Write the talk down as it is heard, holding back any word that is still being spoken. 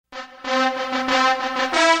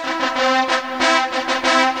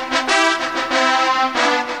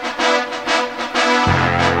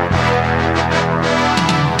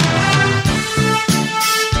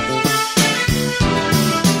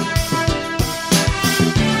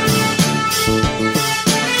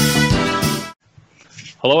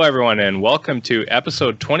Hello, everyone, and welcome to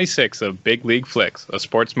episode 26 of Big League Flicks, a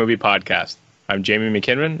sports movie podcast. I'm Jamie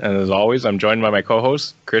McKinnon, and as always, I'm joined by my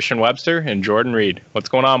co-hosts, Christian Webster and Jordan Reed. What's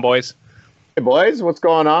going on, boys? Hey, boys, what's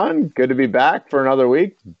going on? Good to be back for another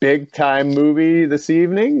week. Big time movie this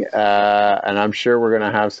evening, and I'm sure we're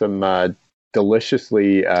going to have some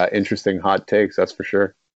deliciously interesting hot takes, that's for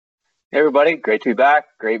sure. Hey, everybody. Great to be back.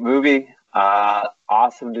 Great movie.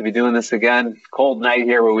 Awesome to be doing this again. Cold night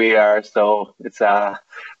here where we are, so it's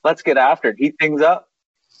let's get after it. Heat things up.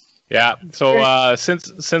 Yeah. So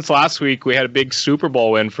since last week, we had a big Super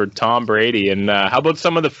Bowl win for Tom Brady, and how about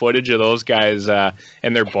some of the footage of those guys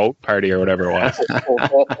and their boat party or whatever it was?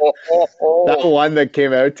 That one that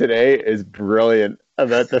came out today is brilliant.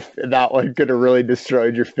 That one could have really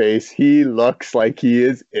destroyed your face. He looks like he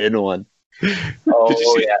is in one.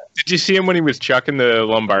 Did you see him when he was chucking the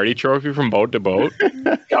Lombardi Trophy from boat to boat? They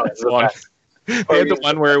had the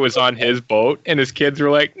one where it was on his boat, and his kids were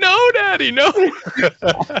like, "No, Daddy, no!"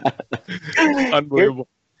 Unbelievable.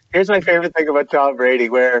 Here's my favorite thing about Tom Brady,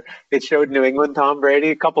 where it showed New England Tom Brady,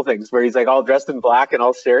 a couple things, where he's like all dressed in black and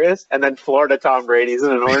all serious, and then Florida Tom Brady's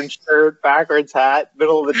in an orange shirt, backwards hat,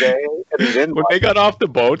 middle of the day, and he's in. When they got off the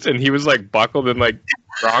boats and he was like buckled and like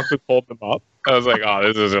Gronk was holding them up, I was like, "Oh,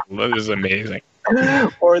 this is amazing."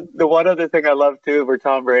 Or the one other thing I love too, where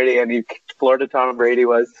Tom Brady and Florida Tom Brady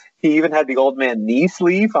was, he even had the old man knee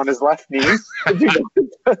sleeve on his left knee.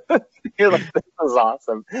 You're like, this is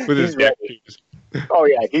awesome. With his deck shoes. Oh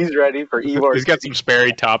yeah, he's ready for Ivor. He's got some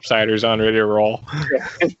Sperry topsiders on, ready to roll.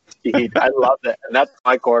 I love it, and that's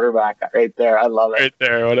my quarterback right there. I love it. Right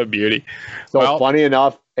there, what a beauty. So funny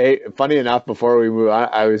enough, before we move on,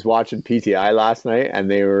 I was watching PTI last night, and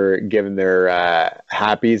they were giving their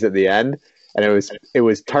happies at the end, and it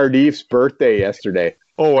was Tardif's birthday yesterday.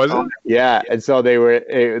 Oh, was it? Yeah, and so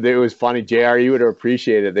it was funny. JR, you would have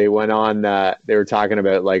appreciated it. They went on, they were talking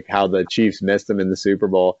about like how the Chiefs missed him in the Super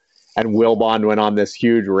Bowl, and Wilbon went on this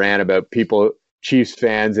huge rant about people, Chiefs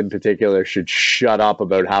fans in particular, should shut up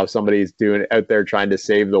about how somebody's doing out there trying to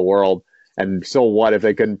save the world. And so what if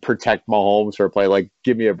they couldn't protect Mahomes for a play? Like,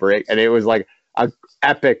 give me a break. And it was like a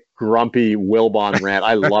epic, grumpy Wilbon rant.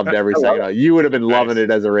 I loved every second of it. You would have been loving it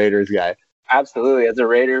as a Raiders guy. Absolutely. As a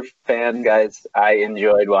Raider fan, guys, I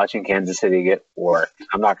enjoyed watching Kansas City get worked.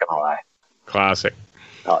 I'm not going to lie. Classic.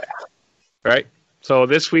 Oh, yeah. Right. So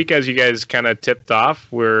this week, as you guys kind of tipped off,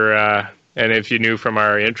 we're, and if you knew from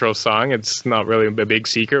our intro song, it's not really a big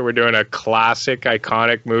secret. We're doing a classic,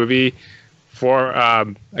 iconic movie for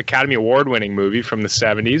Academy Award-winning movie from the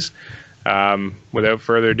 70s. Without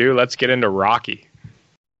further ado, let's get into Rocky.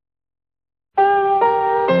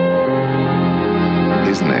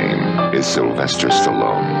 His name is Sylvester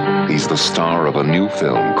Stallone. He's the star of a new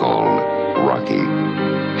film called Rocky.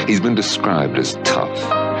 He's been described as tough,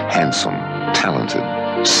 handsome, talented,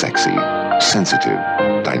 sexy, sensitive,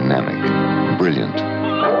 dynamic, brilliant.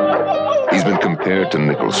 He's been compared to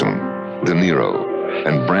Nicholson, De Niro,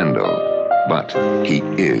 and Brando, but he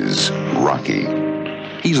is Rocky.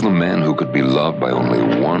 He's the man who could be loved by only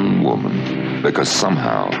one woman because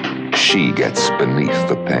somehow she gets beneath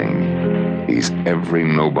the pain. He's every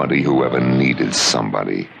nobody who ever needed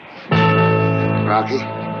somebody. Rocky,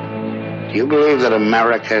 do you believe that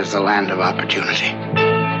America is the land of opportunity?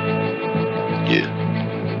 Yeah.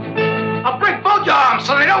 I'll break both your arms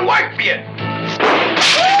so they don't work for you.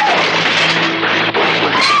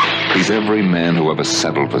 He's every man who ever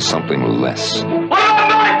settled for something less. What about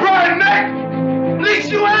my pride, Nick? At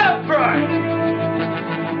least you have pride.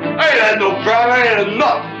 I ain't had no pride. I ain't had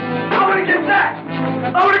enough. I want to get that.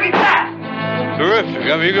 I want to get that. Terrific.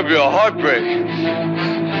 I mean, you could be a heartbreak.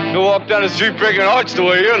 You walk down the street breaking hearts the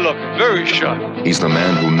way you're looking. Very sharp. He's the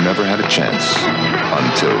man who never had a chance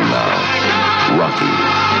until now. Rocky.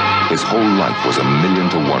 His whole life was a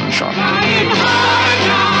 1,000,000-to-1 shot.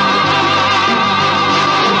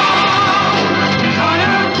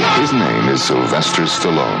 His name is Sylvester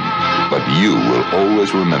Stallone, but you will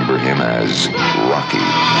always remember him as Rocky.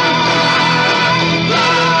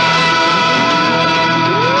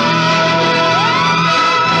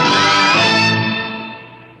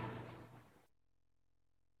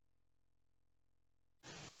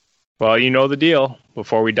 Well, you know the deal.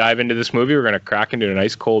 Before we dive into this movie, we're going to crack into a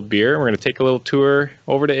nice cold beer. We're going to take a little tour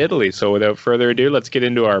over to Italy. So without further ado, let's get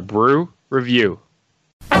into our brew review.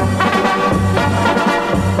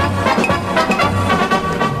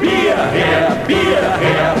 Beer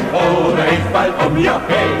here, oh, there's bald mir,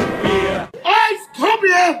 hey, beer. Ice cold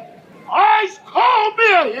beer! Ice cold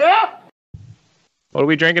beer, yeah? What are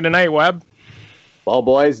we drinking tonight, Webb? Well,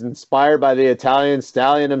 boys, inspired by the Italian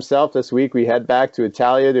stallion himself, this week we head back to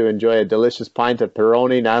Italia to enjoy a delicious pint of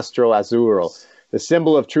Peroni Nastro Azzurro. The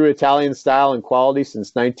symbol of true Italian style and quality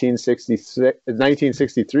since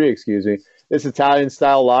 1963, excuse me. This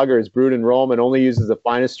Italian-style lager is brewed in Rome and only uses the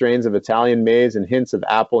finest strains of Italian maize and hints of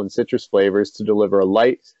apple and citrus flavors to deliver a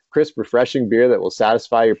light, crisp, refreshing beer that will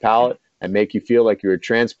satisfy your palate and make you feel like you were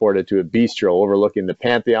transported to a bistro overlooking the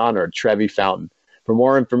Pantheon or a Trevi fountain. For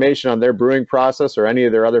more information on their brewing process or any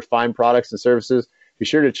of their other fine products and services, be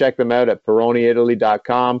sure to check them out at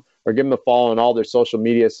peroniitaly.com or give them a follow on all their social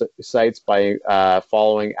media sites by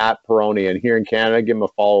following @Peroni. And here in Canada, give them a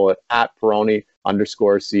follow at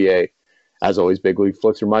 @Peroni_CA. As always, Big League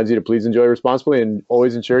Flicks reminds you to please enjoy responsibly and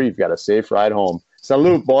always ensure you've got a safe ride home.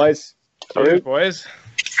 Salute, boys. Salute, boys.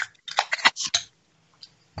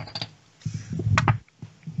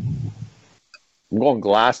 I'm going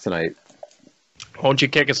glass tonight. Won't you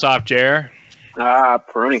kick us off, JR?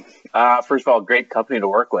 Peroni. First of all, great company to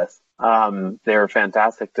work with. They're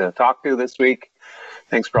fantastic to talk to this week.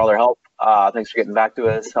 Thanks for all their help. Thanks for getting back to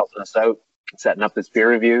us, helping us out, setting up this beer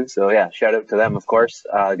review. So yeah, shout out to them, of course.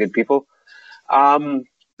 Good people.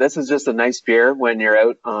 This is just a nice beer when you're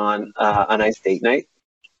out on a nice date night.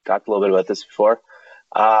 Talked a little bit about this before.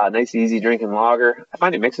 Nice, easy drinking lager. I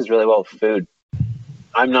find it mixes really well with food.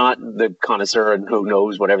 I'm not the connoisseur and who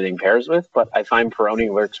knows what everything pairs with, but I find Peroni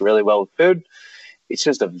works really well with food. It's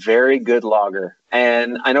just a very good lager.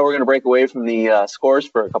 And I know we're going to break away from the scores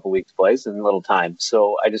for a couple weeks, boys, in a little time.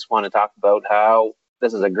 So I just want to talk about how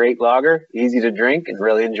this is a great lager, easy to drink, and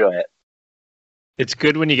really enjoy it. It's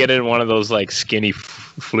good when you get it in one of those like skinny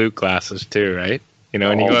flute glasses too, right? You know,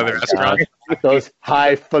 when you go to the restaurant. Those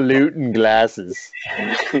highfalutin glasses.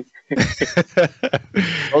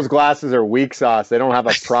 Those glasses are weak sauce. They don't have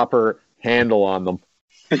a proper handle on them.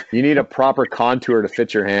 You need a proper contour to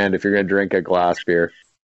fit your hand if you're going to drink a glass beer.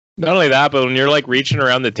 Not only that, but when you're like reaching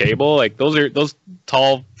around the table, like those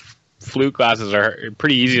tall flute glasses are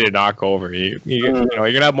pretty easy to knock over. You know,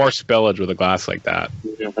 you're gonna have more spillage with a glass like that.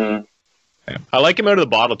 Mm-hmm. Yeah. I like them out of the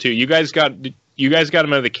bottle too. You guys got them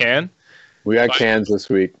out of the can? We got cans this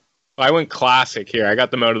week. I went classic here. I got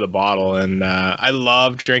them out of the bottle, and I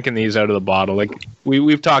love drinking these out of the bottle. Like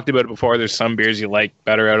we've talked about it before. There's some beers you like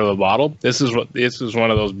better out of the bottle. This is one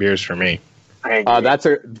of those beers for me. That's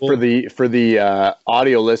for the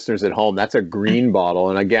audio listeners at home. That's a green bottle,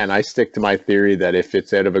 and again, I stick to my theory that if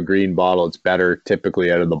it's out of a green bottle, it's better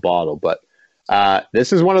typically out of the bottle. But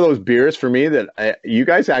this is one of those beers for me that you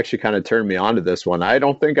guys actually kind of turned me on to this one. I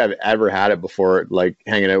don't think I've ever had it before, like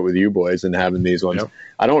hanging out with you boys and having these ones. Nope.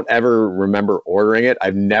 I don't ever remember ordering it.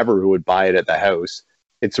 I've never would buy it at the house.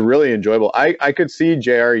 It's really enjoyable. I could see,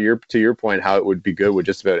 JR, to your point, how it would be good with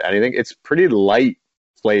just about anything. It's pretty light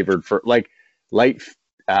flavored for light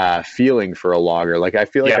feeling for a lager. Like I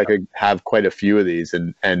feel like I could have quite a few of these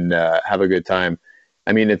and have a good time.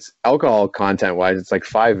 I mean, it's alcohol content wise, it's like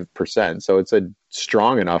 5%. So it's a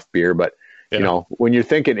strong enough beer, but you know, when you're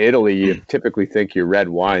thinking Italy, you typically think your red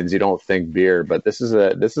wines, you don't think beer, but this is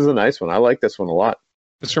a nice one. I like this one a lot.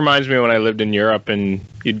 This reminds me when I lived in Europe and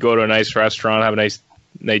you'd go to a nice restaurant, have a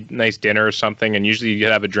nice dinner or something. And usually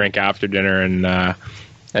you'd have a drink after dinner. And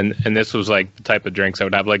this was like the type of drinks I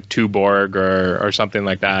would have, like Tuborg or something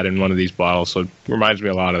like that in one of these bottles. So it reminds me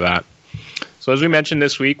a lot of that. So as we mentioned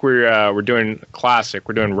this week, we're doing a classic.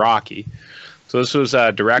 We're doing Rocky. So this was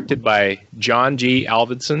directed by John G.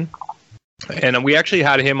 Avildsen, and we actually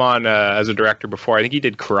had him on as a director before. I think he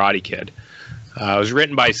did Karate Kid. It was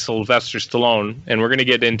written by Sylvester Stallone, and we're going to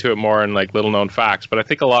get into it more in like little known facts. But I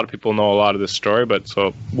think a lot of people know a lot of this story. But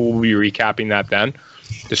so we'll be recapping that then.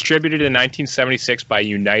 Distributed in 1976 by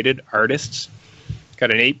United Artists.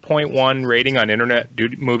 Got an 8.1 rating on Internet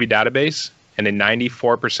Movie Database and a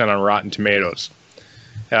 94% on Rotten Tomatoes.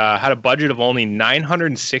 Had a budget of only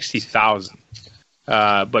 $960,000,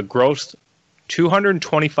 but grossed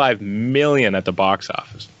 $225 million at the box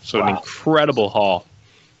office. So An incredible haul.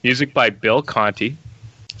 Music by Bill Conti,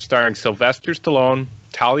 starring Sylvester Stallone,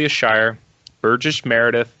 Talia Shire, Burgess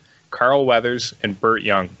Meredith, Carl Weathers, and Burt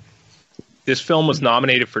Young. This film was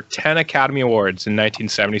nominated for 10 Academy Awards in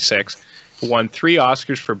 1976. It won 3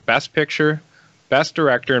 Oscars for Best Picture, Best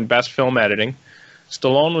Director, and Best Film Editing.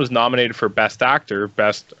 Stallone was nominated for Best Actor,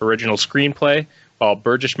 Best Original Screenplay, while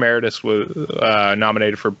Burgess Meredith was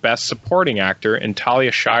nominated for Best Supporting Actor, and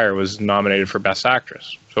Talia Shire was nominated for Best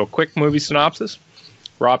Actress. So a quick movie synopsis.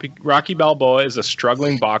 Rocky Balboa is a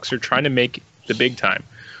struggling boxer trying to make the big time,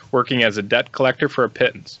 working as a debt collector for a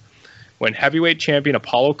pittance. When heavyweight champion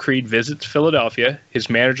Apollo Creed visits Philadelphia,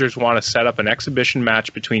 his managers want to set up an exhibition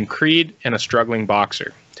match between Creed and a struggling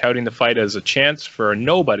boxer, touting the fight as a chance for a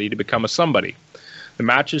nobody to become a somebody. The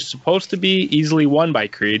match is supposed to be easily won by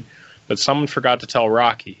Creed, but someone forgot to tell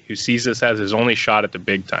Rocky, who sees this as his only shot at the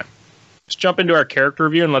big time. let's jump into our character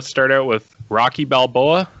review, and let's start out with Rocky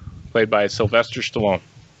Balboa, played by Sylvester Stallone.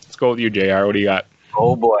 Let's go with you, JR. What do you got?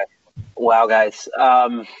 Oh boy. Wow, guys.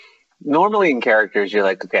 Normally in characters, you're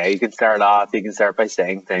like, okay, you can start by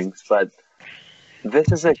saying things, but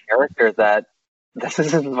this is a character this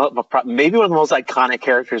is maybe one of the most iconic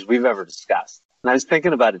characters we've ever discussed. And I was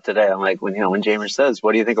thinking about it today. I'm like, when Jamer says,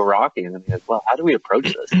 what do you think of Rocky? And I'm like, well, how do we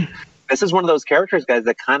approach this? This is one of those characters, guys,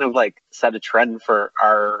 that kind of like set a trend for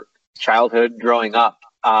our childhood growing up.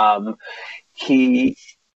 He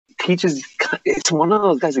teaches, it's one of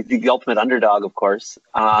those guys, like the ultimate underdog, of course.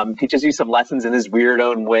 Teaches you some lessons in his weird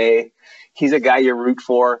own way. He's a guy you root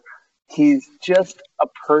for. He's just a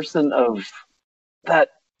person of that,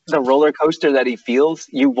 the roller coaster that he feels.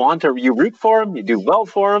 You root for him, you do well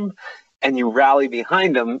for him, and you rally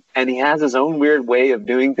behind him. And he has his own weird way of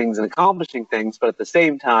doing things and accomplishing things. But at the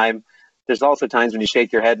same time, there's also times when you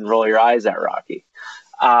shake your head and roll your eyes at Rocky.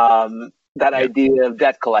 That idea of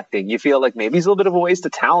debt collecting, you feel like maybe he's a little bit of a waste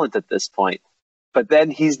of talent at this point, but then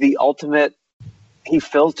he's the ultimate, he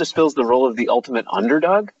fills the role of the ultimate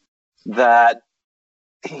underdog, that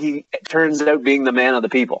he turns out being the man of the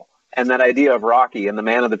people. And that idea of Rocky and the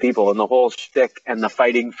man of the people and the whole shtick and the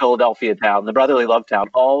fighting Philadelphia town, the brotherly love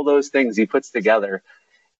town, all those things he puts together.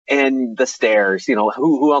 And the stairs,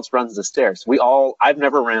 who else runs the stairs? I've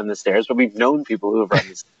never ran the stairs, but we've known people who have run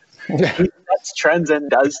the stairs. He sets trends and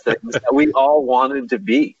does things that we all wanted to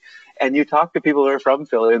be. And you talk to people who are from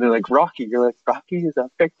Philly, and they're like, Rocky. You're like, Rocky is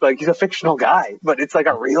he's a fictional guy, but it's like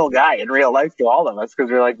a real guy in real life to all of us,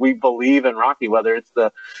 because we're like, we believe in Rocky, whether it's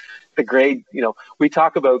the great, we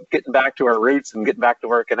talk about getting back to our roots and getting back to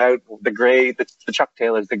working out, the Chuck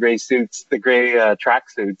Taylors, the gray suits, the gray track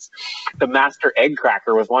suits, the master egg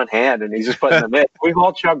cracker with one hand, and he's just putting them in. We've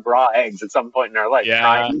all chugged raw eggs at some point in our life.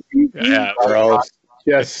 Yeah, gross.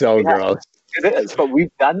 Just so gross. It is, but we've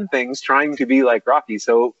done things trying to be like Rocky.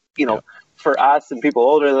 So, for us and people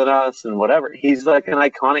older than us and whatever, he's like an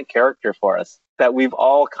iconic character for us that we've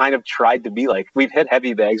all kind of tried to be like. We've hit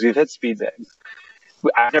heavy bags, we've hit speed bags.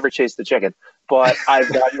 I've never chased the chicken, but I've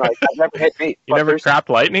never hit meat. You never trapped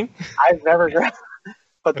lightning? I've never,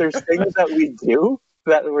 but there's things that we do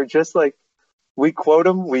that we're just like, we quote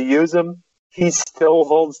him, we use him. He still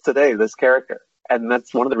holds today, this character. And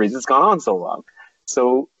that's one of the reasons it's gone on so long.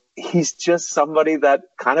 So he's just somebody that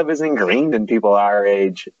kind of is ingrained in people our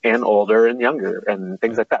age and older and younger and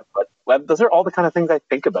things like that. But those are all the kind of things I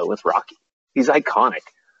think about with Rocky. He's iconic.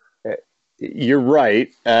 You're right.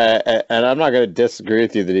 And I'm not going to disagree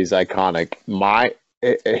with you that he's iconic.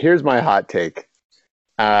 Here's my hot take.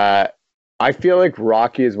 I feel like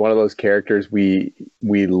Rocky is one of those characters we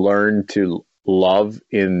learn to love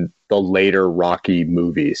in the later Rocky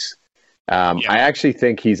movies. I actually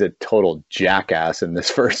think he's a total jackass in this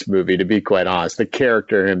first movie, to be quite honest, the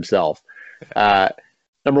character himself.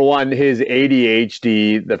 Number one, his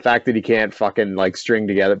ADHD, the fact that he can't fucking string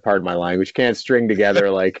together, pardon my language, can't string together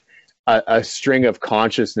a string of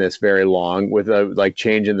consciousness very long with a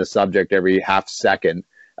changing the subject every half second.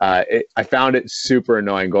 I found it super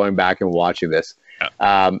annoying going back and watching this.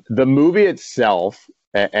 The movie itself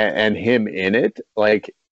and him in it,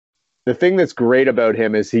 the thing that's great about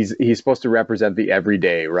him is he's supposed to represent the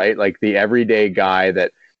everyday, right? Like the everyday guy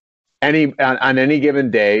that on any given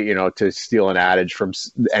day, to steal an adage from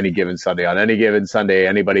Any Given Sunday, on any given Sunday,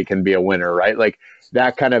 anybody can be a winner, right? Like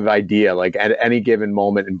that kind of idea, like at any given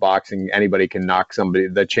moment in boxing, anybody can knock somebody,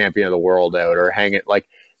 the champion of the world, out or hang it.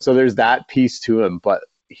 So there's that piece to him, but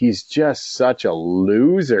he's just such a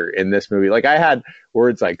loser in this movie. I had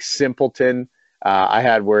words like simpleton. I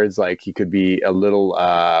had words like he could be a little,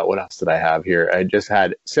 what else did I have here? I just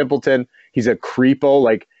had simpleton. He's a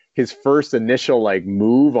creepo. His first initial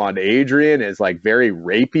move on Adrian is very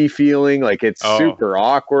rapey feeling. It's super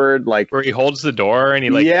awkward. Where he holds the door and he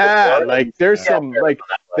there's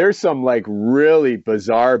some really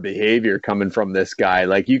bizarre behavior coming from this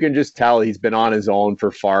guy. You can just tell he's been on his own for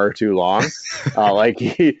far too long.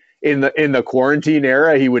 He in the quarantine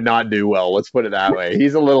era, he would not do well. Let's put it that way.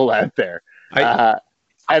 He's a little out there. And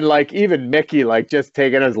even Mickey, just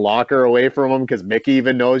taking his locker away from him because Mickey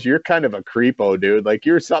even knows you're kind of a creepo, dude.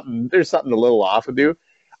 there's something a little off with you.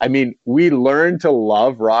 I mean, we learn to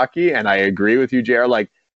love Rocky, and I agree with you, JR.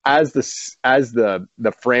 As the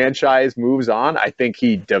franchise moves on, I think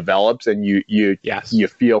he develops, and you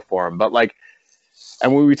feel for him. But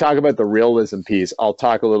and when we talk about the realism piece, I'll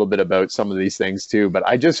talk a little bit about some of these things too. But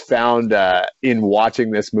I just found in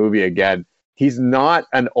watching this movie again, he's not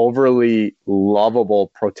an overly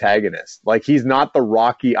lovable protagonist. He's not the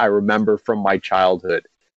Rocky I remember from my childhood.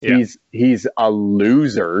 Yeah. He's a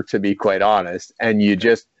loser, to be quite honest. And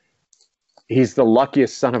he's the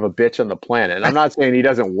luckiest son of a bitch on the planet. And I'm not saying he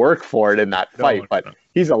doesn't work for it in that fight, but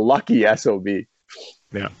he's a lucky SOB.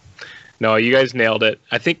 Yeah. No, you guys nailed it.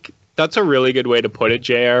 I think that's a really good way to put it,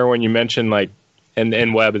 JR, when you mentioned like,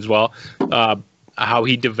 and Webb as well, how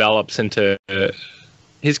he develops into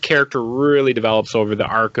his character really develops over the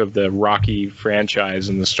arc of the Rocky franchise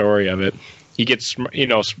and the story of it. He gets,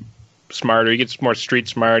 smarter. He gets more street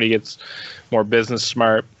smart. He gets more business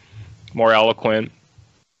smart, more eloquent,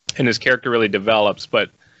 and his character really develops.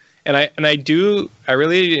 And I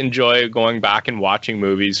really enjoy going back and watching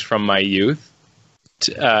movies from my youth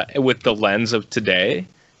with the lens of today.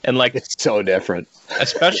 And like, it's so different,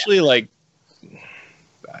 especially like,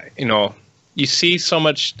 you see so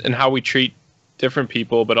much in how we treat different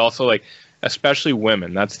people, but also like, especially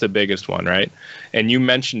women. That's the biggest one, right? And you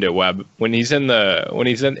mentioned it, Webb. When he's in,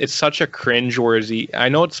 it's such a cringe-worthy. I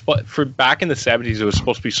know it's for back in the 70s, it was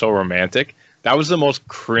supposed to be so romantic. That was the most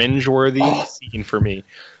cringe-worthy scene for me.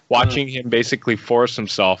 Watching him basically force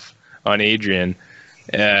himself on Adrian.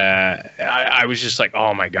 I was just like,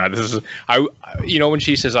 oh my God, this is, when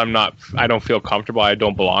she says, I don't feel comfortable, I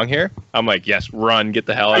don't belong here. I'm like, yes, run, get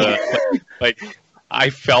the hell out of it. Like, I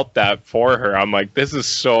felt that for her. I'm like, this is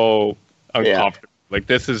so uncomfortable. Yeah. Like,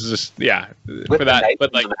 this is just, for that.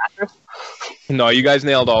 But like, no, you guys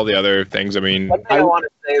nailed all the other things. I mean, one thing I want to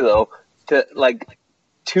say though,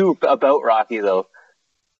 about Rocky though,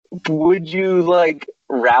 would you like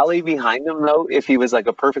rally behind him though if he was like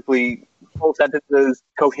a perfectly full sentences,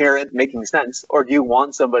 coherent, making sense, or do you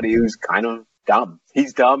want somebody who's kind of dumb?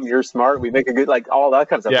 He's dumb, you're smart, we make a good, like all that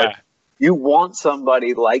kind of stuff. Yeah. Like, you want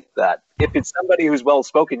somebody like that. If it's somebody who's well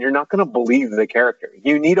spoken, you're not going to believe the character.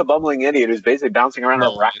 You need a bumbling idiot who's basically bouncing around a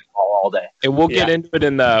racquetball all day. And we'll get into it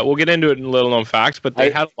in little known facts, but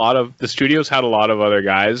the studios had a lot of other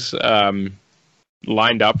guys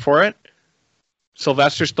lined up for it.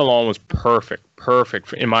 Sylvester Stallone was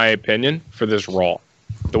perfect in my opinion for this role,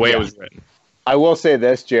 the way it was written. I will say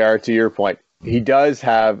this, JR, to your point, he does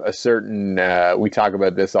have a certain we talk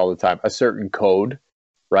about this all the time, a certain code,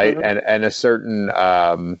 right? Mm-hmm. And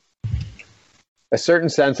a certain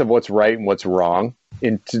sense of what's right and what's wrong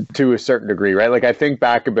to a certain degree, right? Like I think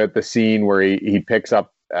back about the scene where he picks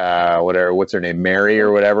up what's her name, Mary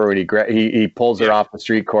or whatever, when he pulls her off the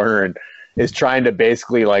street corner and is trying to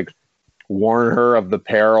basically like warn her of the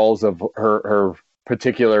perils of her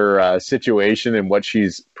particular situation and what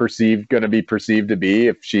she's going to be perceived to be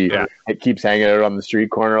if she keeps hanging out on the street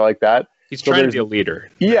corner like that. He's trying to be a leader.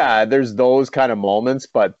 Yeah, there's those kind of moments,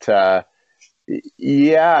 but like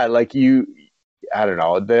I don't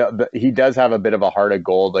know. He does have a bit of a heart of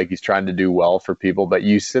gold. Like he's trying to do well for people, but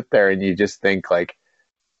you sit there and you just think like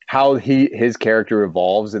how his character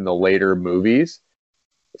evolves in the later movies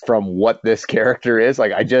from what this character is.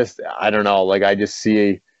 Like I don't know. Like I just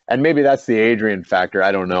see, and maybe that's the Adrian factor.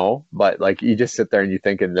 I don't know, but like you just sit there and you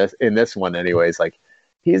think in this one, anyways, like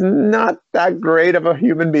he's not that great of a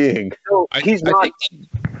human being. No, he's not.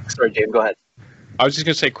 Sorry, James. Go ahead. I was just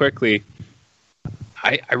gonna say quickly.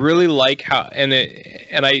 I really like how and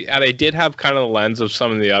I did have kind of the lens of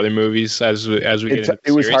some of the other movies as we get into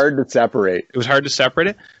it was hard to separate. It was hard to separate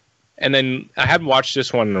it, and then I hadn't watched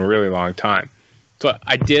this one in a really long time, so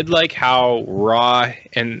I did like how raw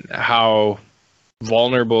and how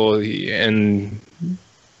vulnerable and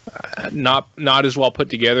not as well put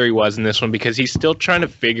together he was in this one, because he's still trying to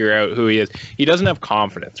figure out who he is. He doesn't have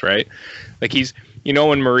confidence, right? Like he's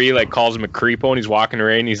when Marie like calls him a creepo and he's walking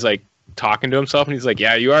around and he's like talking to himself and he's like,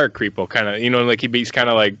 yeah, you are a creepo, kind of, like he's kind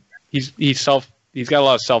of like he's got a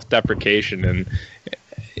lot of self-deprecation and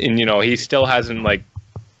he still hasn't like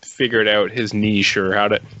figured out his niche or how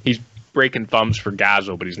to. He's breaking thumbs for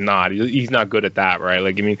Gazzo, but he's not good at that, right?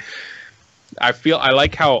 Like I mean, I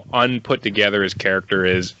like how unput together his character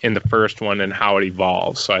is in the first one and how it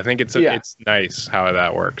evolves. So I think it's nice how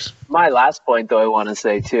that works. My last point, though, I want to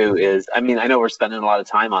say too is, I mean, I know we're spending a lot of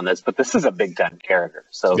time on this, but this is a Big Ten character.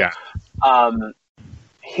 So,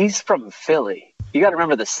 he's from Philly. You got to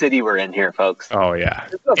remember the city we're in here, folks. Oh yeah,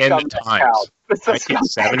 and the times. It's a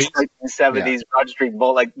 1970s Broad Street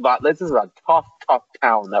Bull. Like, this is a tough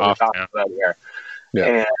town that we're talking about here.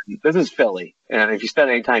 Yeah. And this is Philly. And if you spend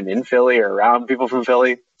any time in Philly or around people from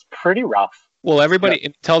Philly, it's pretty rough. Well,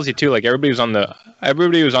 it tells you too, like everybody was on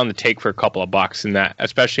the take for a couple of bucks in that,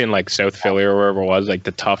 especially in like South Philly or wherever it was, like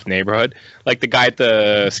the tough neighborhood. Like the guy at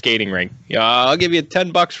the skating rink, I'll give you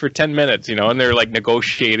 $10 for 10 minutes, and they're like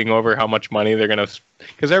negotiating over how much money they're going to,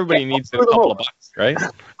 because everybody needs a couple of bucks, right?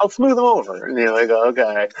 I'll smooth them over. And you're like,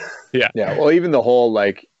 okay. Yeah. Yeah. Well, even the whole,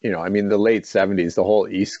 like, I mean, the late 70s, the whole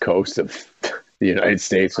East Coast of the United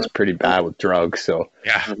States was pretty bad with drugs. So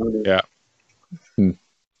yeah.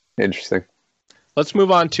 Interesting. let's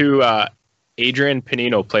move on to Adrian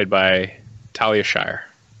Panino, played by Talia Shire.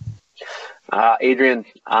 Adrian,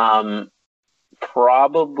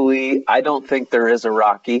 probably, I don't think there is a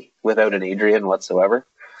Rocky without an Adrian whatsoever.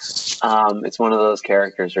 It's one of those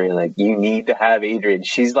characters where you're like, you need to have Adrian.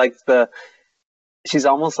 She's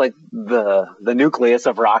almost like the nucleus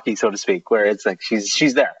of Rocky, so to speak, where it's like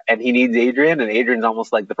she's there and he needs Adrian, and Adrian's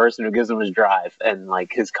almost like the person who gives him his drive and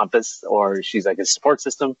like his compass, or she's like his support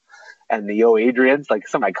system. And the Yo Adrian's, like,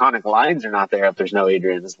 some iconic lines are not there if there's no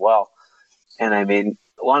Adrian as well. And I mean,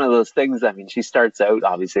 one of those things, I mean, she starts out,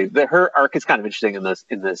 obviously, her arc is kind of interesting in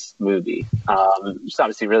this movie. She's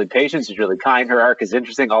obviously really patient. She's really kind. Her arc is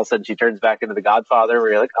interesting. All of a sudden, she turns back into the Godfather,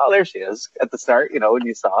 where you're like, oh, there she is at the start. You know, when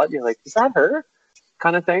you saw it, you're like, is that her?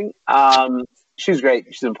 Kind of thing. She's great.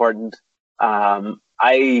 She's important.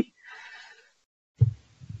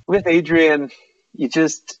 With Adrian,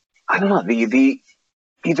 I don't know,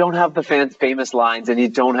 you don't have the famous lines, and you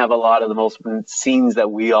don't have a lot of the most scenes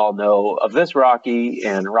that we all know of this Rocky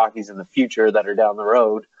and Rockies in the future that are down the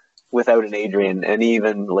road without an Adrian, and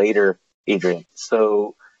even later Adrian.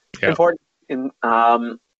 So important. In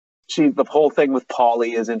the whole thing with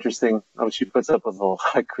Paulie is interesting. She puts up with a lot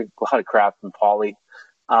of crap from Paulie,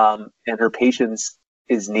 and her patience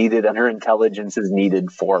is needed, and her intelligence is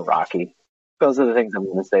needed for Rocky. Those are the things I'm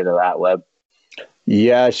going to say to that, Webb.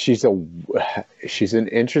 Yeah, she's an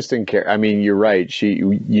interesting character. I mean, you're right.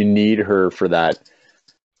 You need her for that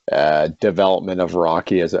development of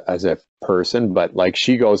Rocky as a person, but like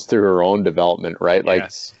she goes through her own development, right?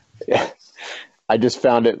 Like, yes. I just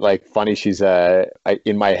found it like funny. She's in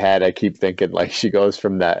my head, I keep thinking like she goes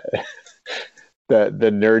from that the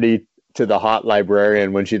nerdy to the hot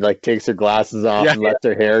librarian when she like takes her glasses off and lets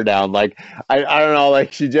her hair down. Like I don't know,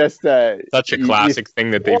 like she just such a classic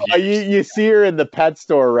thing that you see her in the pet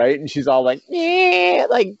store, right? And she's all like,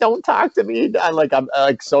 like don't talk to me. I'm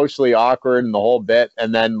like socially awkward and the whole bit.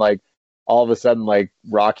 And then like all of a sudden, like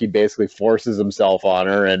Rocky basically forces himself on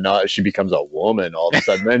her, and she becomes a woman all of a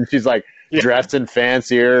sudden. Then she's like dressed in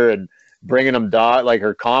fancier and bringing him like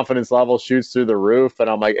her confidence level shoots through the roof. And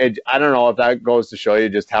I'm like, I don't know if that goes to show you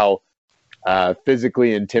just how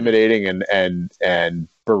physically intimidating and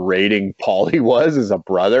berating Paulie was as a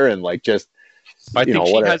brother, and like just I think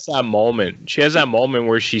she has that moment. She has that moment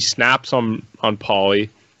where she snaps on Paulie,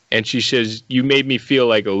 and she says, "You made me feel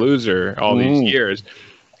like a loser all these years."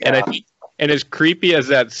 And I think, and as creepy as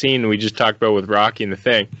that scene we just talked about with Rocky and the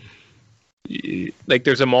Thing, like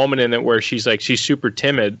there's a moment in it where she's super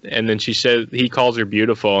timid, and then she says he calls her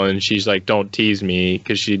beautiful, and she's like, "Don't tease me,"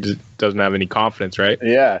 because she doesn't have any confidence, right?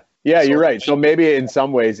 Yeah, you're right. So maybe in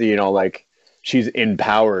some ways, like she's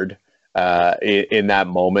empowered in that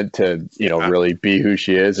moment to, really be who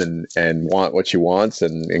she is and want what she wants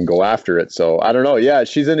and go after it. So I don't know. Yeah,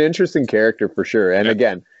 she's an interesting character for sure. And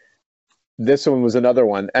again, this one was another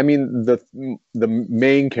one. I mean, the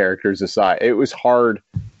main characters aside, it was hard.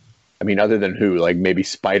 I mean, other than like maybe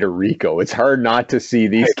Spider Rico, it's hard not to see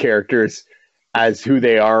these characters as who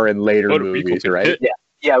they are in later movies, right?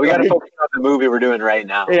 Yeah, we got to focus on the movie we're doing right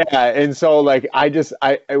now. Yeah, and so like I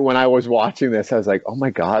when I was watching this, I was like, oh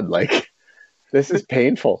my god, like this is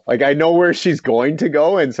painful. Like I know where she's going to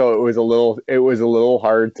go, and so it was a little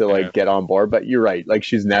hard to like get on board. But you're right, like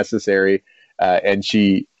she's necessary, and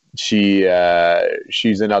she's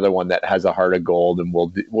another one that has a heart of gold, and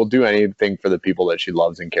will do anything for the people that she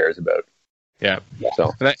loves and cares about. Yeah.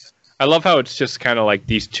 So and I love how it's just kind of like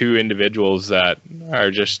these two individuals that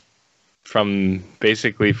are just from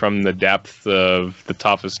the depth of the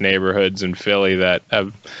toughest neighborhoods in Philly that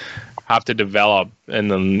have to develop, and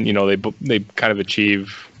then they kind of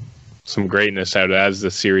achieve some greatness out as the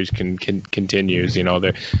series continues.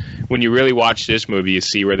 When you really watch this movie, you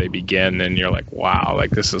see where they begin, and you're like, wow,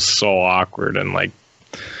 like this is so awkward and like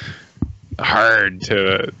hard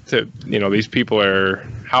to these people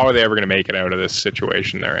how are they ever going to make it out of this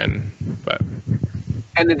situation they're in?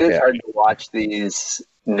 And it is hard to watch these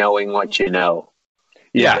knowing what you know.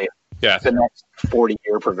 Yeah. The next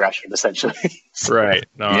 40-year progression, essentially. Right.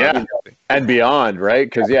 No, and beyond, right?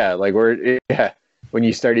 Because like when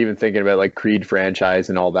you start even thinking about like Creed franchise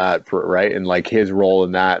and all that, right? And like his role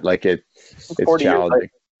in that, like it's challenging.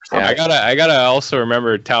 Yeah. I gotta also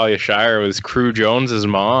remember Talia Shire was Crew Jones's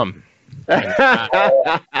mom.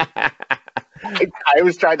 I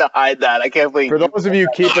was trying to hide that. I can't believe. For those of you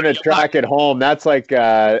keeping a track at home, that's like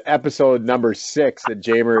episode number 6 that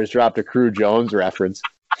Jamer has dropped a Crew Jones reference.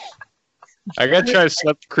 I gotta try to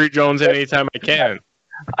slip Crew Jones in anytime I can.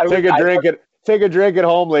 Take a drink at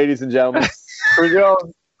home, ladies and gentlemen. Crew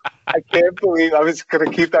Jones. I can't believe I was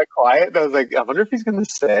gonna keep that quiet. I was like, I wonder if he's gonna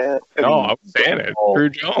say it. No, I was saying it. Crew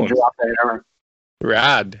Jones.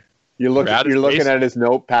 Rad. You're looking at his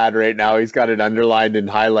notepad right now. He's got it underlined and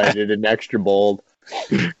highlighted in extra bold.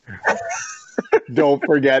 Don't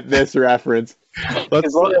forget this reference.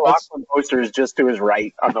 His Lori Loughlin poster is just to his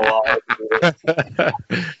right on the wall.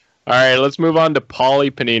 All right, let's move on to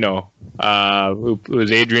Paulie Panino, who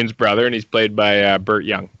is Adrian's brother, and he's played by Burt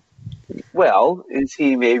Young. Well, is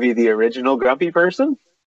he maybe the original grumpy person?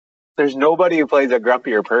 There's nobody who plays a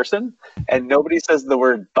grumpier person, and nobody says the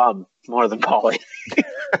word bum more than Paulie.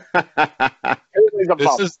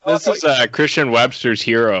 This is Christian Webster's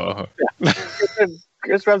hero. Yeah.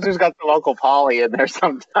 Chris Webster's got the local Paulie in there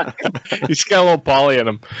sometimes. He's got a little Paulie in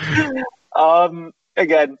him.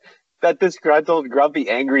 Again, that disgruntled, grumpy,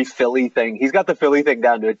 angry Philly thing. He's got the Philly thing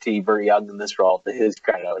down to a T. Burt Young in this role, to his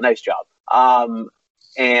credit. Nice job.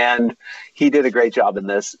 And he did a great job in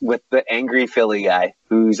this with the angry Philly guy,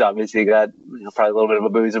 who's obviously got probably a little bit of a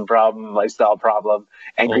boozing problem, lifestyle problem,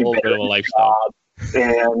 angry bit of a lifestyle.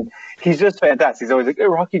 And he's just fantastic. He's always like, "Hey,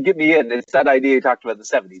 Rocky, get me in." It's that idea he talked about in the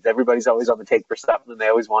 70s. Everybody's always on the take for something, and they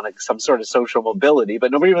always want some sort of social mobility,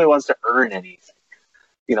 but nobody really wants to earn anything.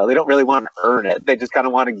 They don't really want to earn it. They just kind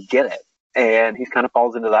of want to get it. And he kind of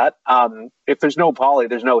falls into that. If there's no Paulie,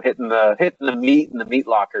 there's no hitting the meat in the meat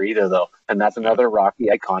locker either, though. And that's another Rocky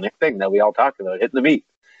iconic thing that we all talked about, hitting the meat.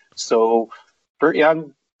 So Burt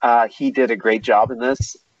Young, he did a great job in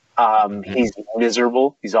this. He's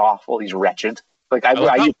miserable. He's awful. He's wretched. Like I how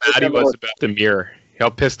bad he was about the mirror. How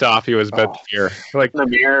pissed off he was about the mirror. Like the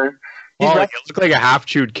mirror. Oh, it looked like a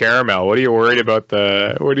half-chewed caramel. What are you worried about?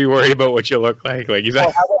 What you look like? Like he's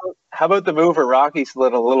how about the move where Rocky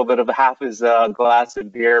slid a little bit of half his glass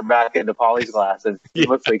of beer back into Paulie's glass and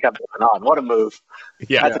literally kept moving on? What a move!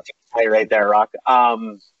 Yeah, that's a play right there, Rock.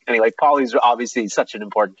 Anyway, Paulie's obviously such an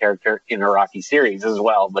important character in a Rocky series as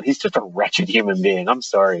well, but he's just a wretched human being. I'm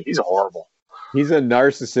sorry, he's horrible. He's a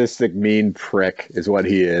narcissistic, mean prick, is what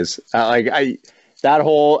he is. The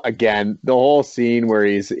whole scene where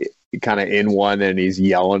he's kind of in one and he's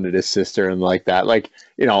yelling at his sister and like that,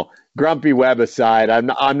 Grumpy Webb aside,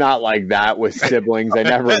 I'm not like that with siblings. I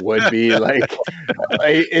never would be.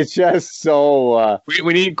 It's just so.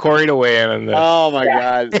 We need Corey to weigh in on this. Oh my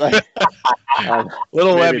God!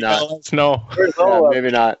 Little Webby, let us know.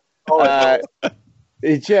 Maybe not.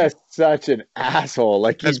 He's just such an asshole.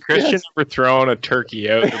 Has Christian ever thrown a turkey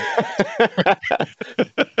out?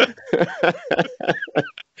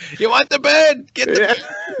 You want the bed? Get the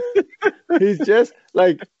bed. He's just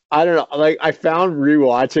like, I don't know. I found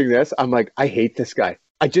rewatching this, I'm like, I hate this guy.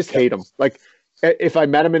 I just hate him. If I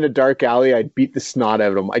met him in a dark alley, I'd beat the snot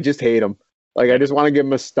out of him. I just hate him. I just want to give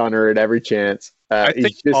him a stunner at every chance.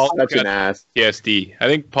 He's just such an ass. PTSD. I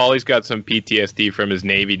think Paulie's got some PTSD from his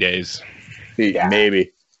Navy days. Yeah.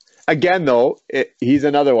 Maybe. Again, though, he's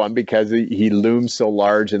another one because he looms so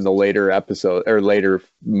large in the later episode or later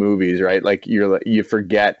movies, right? You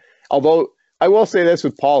forget. Although I will say this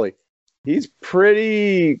with Paulie, he's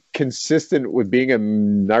pretty consistent with being a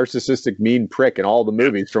narcissistic, mean prick in all the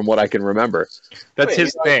movies, from what I can remember. That's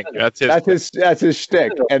his thing. That's his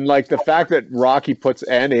shtick. And the fact that Rocky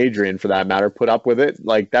and Adrian, for that matter, put up with it,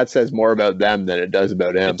 that says more about them than it does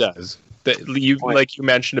about him. It does. Like you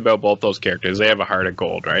mentioned about both those characters, they have a heart of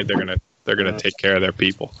gold, right? They're gonna take care of their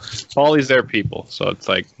people. Paulie's their people, so it's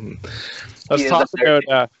like, let's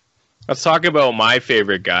talk about my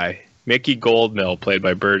favorite guy, Mickey Goldmill, played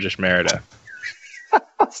by Burgess Meredith.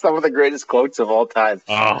 Some of the greatest quotes of all time.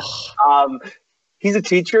 Oh. He's a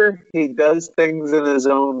teacher. He does things in his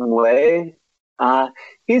own way.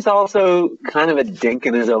 He's also kind of a dink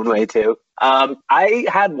in his own way too. I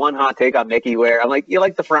had one hot take on Mickey where I'm like, you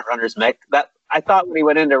like the front runners, Mick. That I thought when he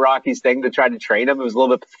went into Rocky's thing to try to train him, it was a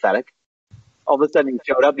little bit pathetic. All of a sudden he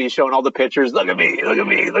showed up and he's showing all the pictures. Look at me, look at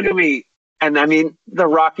me, look at me. And I mean, the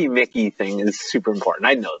Rocky Mickey thing is super important.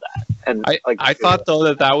 I know that. And I thought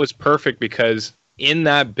though that was perfect because in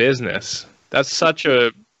that business, that's such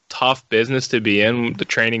a tough business to be in, the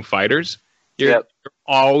training fighters. You're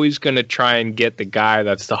always going to try and get the guy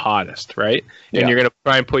that's the hottest, right? And you're going to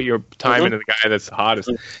try and put your time into the guy that's the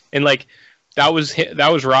hottest. And that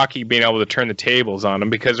was Rocky being able to turn the tables on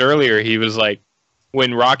him, because earlier he was like,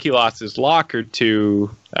 when Rocky lost his locker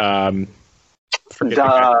to I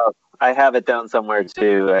have it down somewhere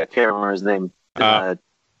too. I can't remember his name.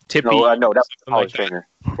 Tippy. No, that's the college trainer.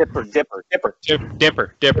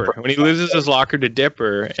 Dipper. When he loses his locker to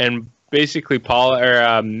Dipper, and basically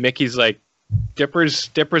Mickey's like, Dipper's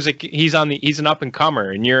he's an up and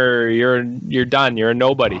comer, and you're done. You're a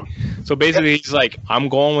nobody. So basically, he's like, I'm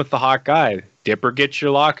going with the hot guy. Dipper gets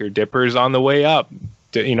your locker. Dipper's on the way up.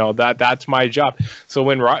 that's my job. So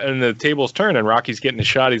when the tables turn and Rocky's getting a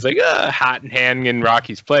shot, he's like, hat in hand in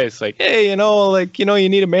Rocky's place, like, hey, you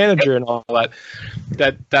need a manager and all that.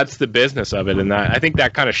 That's the business of it, and that I think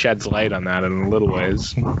that kind of sheds light on that in little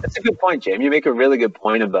ways. That's a good point, Jim. You make a really good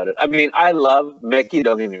point about it. I mean, I love Mickey.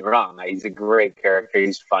 Don't get me wrong; he's a great character.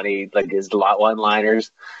 He's funny, like his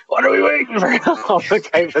one-liners. What are we waiting for? All the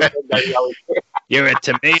type of thing that he always says. You're a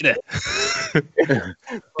tomato.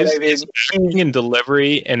 His acting and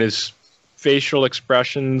delivery and his facial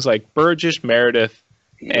expressions, like Burgess Meredith,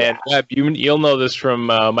 and you'll know this from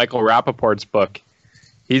Michael Rappaport's book.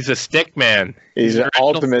 He's a stick man. He's an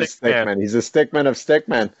ultimate stick man. He's a stickman of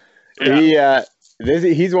stickmen. Yeah.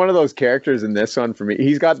 He's one of those characters in this one for me.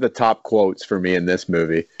 He's got the top quotes for me in this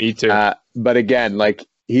movie. Me too. But again, like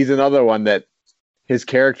he's another one that his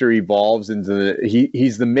character evolves into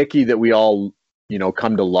he's the Mickey that we all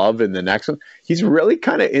come to love in the next one. He's really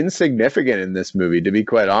kind of insignificant in this movie, to be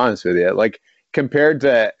quite honest with you. Like compared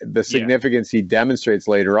to the significance he demonstrates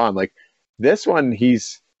later on, like this one,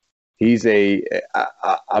 he's a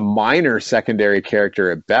minor secondary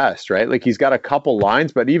character at best, right? Like he's got a couple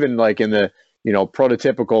lines, but even like in the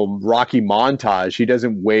prototypical Rocky montage, he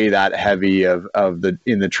doesn't weigh that heavy in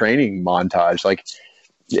the training montage. Like,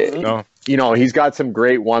 he's got some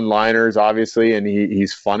great one-liners, obviously, and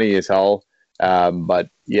he's funny as hell. But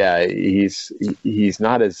yeah, he's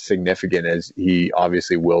not as significant as he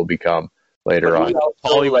obviously will become later on.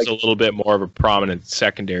 Paulie was a little bit more of a prominent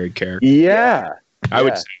secondary character. Yeah, I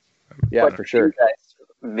would say. Yeah, for sure.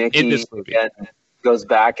 Mickey in this movie goes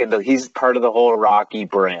back into he's part of the whole Rocky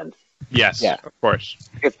brand. Yes, of course.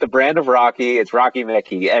 It's the brand of Rocky. It's Rocky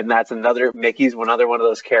Mickey, and that's Mickey's another one of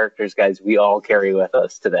those characters, guys, we all carry with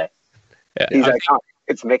us today. Yeah, he's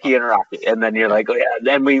it's Mickey and Rocky, and then you're like, oh yeah.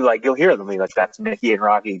 Then you'll hear them. Like that's Mickey and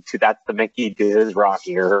Rocky. That's the Mickey to his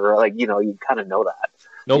Rocky, or like you kind of know that.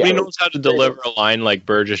 Nobody knows how to deliver a line like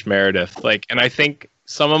Burgess Meredith. Like, and I think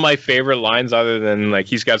some of my favorite lines, other than like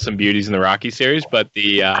he's got some beauties in the Rocky series, but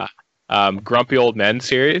the Grumpy Old Men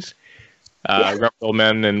series, Grumpy Old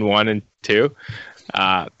Men in 1 and 2.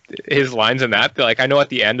 His lines in that, like I know at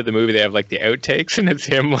the end of the movie they have like the outtakes, and it's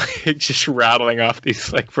him like just rattling off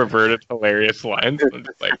these like perverted, hilarious lines. I'm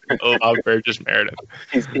just like, I love Burgess Meredith.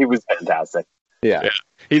 He was fantastic. Yeah.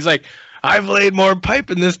 He's like, I've laid more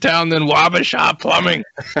pipe in this town than Wabasha Plumbing.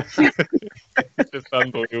 It's just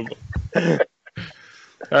unbelievable. All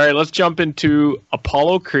right, let's jump into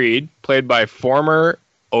Apollo Creed, played by former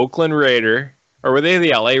Oakland Raider. Or were they the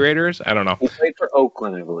LA Raiders? I don't know. He played for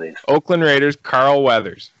Oakland, I believe. Oakland Raiders, Carl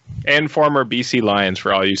Weathers. And former BC Lions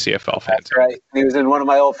for all you CFL fans. That's right. He was in one of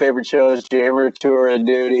my old favorite shows, Jammer, Tour and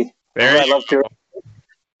Duty. I love Tour.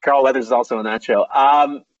 Carl Weathers is also in that show.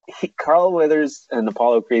 Carl Weathers and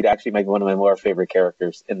Apollo Creed actually make one of my more favorite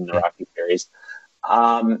characters in the Rocky series.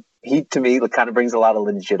 He, to me, kind of brings a lot of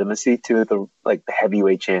legitimacy to the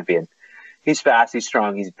heavyweight champion. He's fast, he's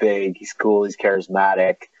strong, he's big, he's cool, he's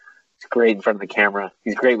charismatic. He's great in front of the camera.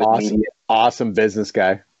 He's great with media. Awesome business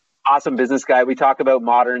guy. Awesome business guy. We talk about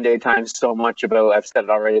modern day times so much about, I've said it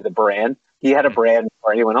already, the brand. He had a brand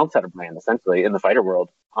before anyone else had a brand, essentially, in the fighter world.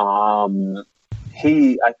 I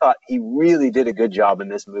thought he really did a good job in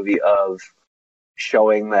this movie of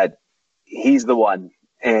showing that he's the one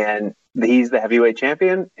and he's the heavyweight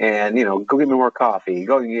champion, and go get me more coffee,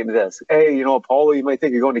 go and get me this, hey, Apollo, you might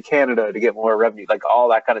think you're going to Canada to get more revenue, like all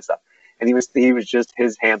that kind of stuff. And he was just,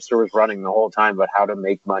 his hamster was running the whole time about how to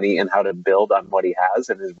make money and how to build on what he has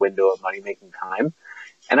and his window of money making time.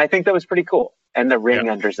 And I think that was pretty cool. And the ring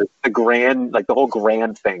entrances, the grand, the whole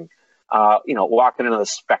grand thing, walking into the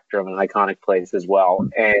Spectrum, an iconic place as well.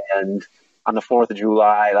 And on the 4th of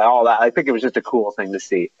July, all that, I think it was just a cool thing to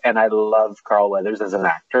see. And I love Carl Weathers as an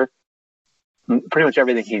actor. Pretty much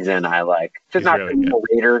everything he's in, I like. Just not really a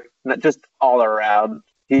Raider, not just all around.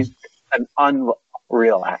 He's an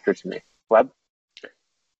unreal actor to me. Webb?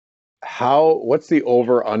 What's the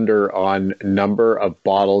over-under on number of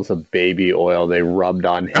bottles of baby oil they rubbed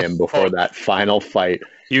on him before that final fight?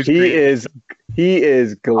 He is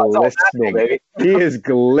glistening. He is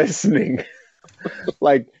glistening.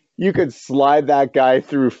 Like, you could slide that guy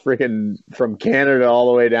through freaking from Canada all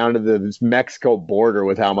the way down to the Mexico border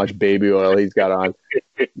with how much baby oil he's got on.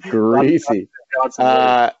 Greasy.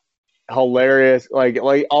 Hilarious. Like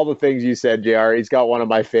all the things you said, JR. He's got one of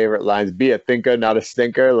my favorite lines: "Be a thinker, not a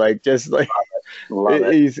stinker." Love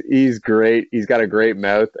it. He's great. He's got a great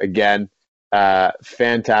mouth. Again,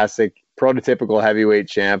 fantastic, prototypical heavyweight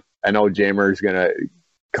champ. I know Jamer's gonna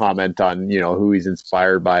comment on who he's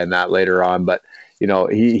inspired by in that later on, but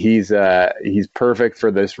he's perfect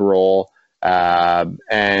for this role.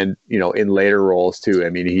 and in later roles too. I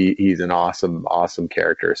mean, he's an awesome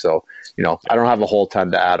character. So I don't have a whole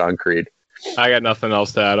ton to add on Creed. I got nothing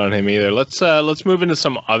else to add on him either. Let's move into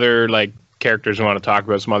some other characters we want to talk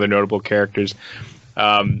about, some other notable characters.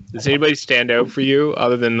 Does anybody stand out for you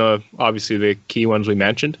other than obviously the key ones we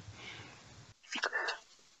mentioned?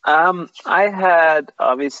 I had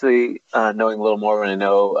obviously knowing a little more when I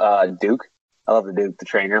know Duke. I love the Duke, the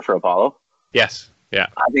trainer for Apollo. Yes. Yeah.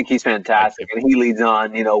 I think he's fantastic, and he leads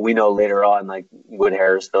on. We know later on, Wood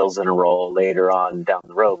Harrisville's in a role later on down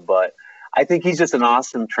the road, but I think he's just an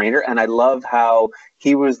awesome trainer, and I love how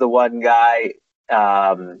he was the one guy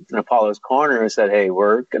in Apollo's corner who said, "Hey,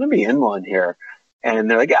 we're going to be in one here," and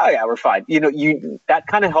they're like, "Oh yeah, we're fine." That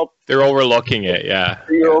kind of helped. They're overlooking it, yeah.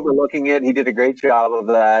 You're overlooking it. He did a great job of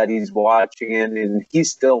that. He's watching it, and he's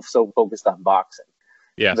still so focused on boxing.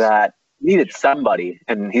 Yes. That needed somebody,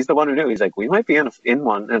 and he's the one who knew. He's like, we might be in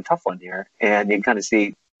a tough one here, and you can kind of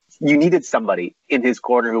see you needed somebody in his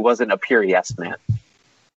corner who wasn't a pure yes man.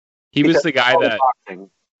 He was the guy that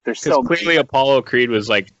there's so clearly Apollo Creed was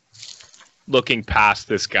looking past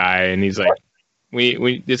this guy, and he's like,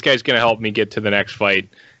 we this guy's gonna help me get to the next fight.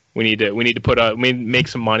 We need to make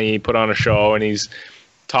some money, put on a show, and he's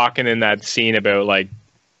talking in that scene about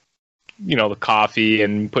the coffee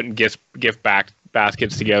and putting gift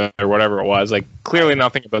baskets together or whatever it was. Clearly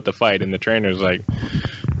nothing about the fight, and the trainer's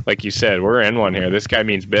like you said, we're in one here. This guy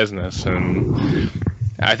means business, and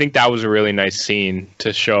I think that was a really nice scene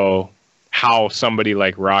to show how somebody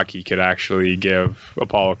like Rocky could actually give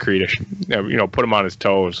Apollo Creed put him on his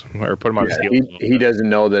toes or put him on his heels. He doesn't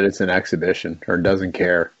know that it's an exhibition or doesn't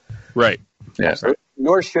care. Right. Yeah.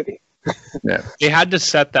 Nor should he. Yeah. They had to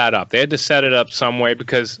set that up. They had to set it up some way,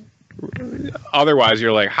 because otherwise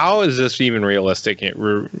you're like, how is this even realistic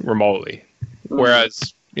remotely?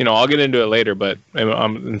 Whereas, I'll get into it later, but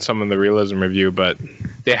I'm in some of the realism review, but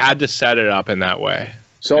they had to set it up in that way.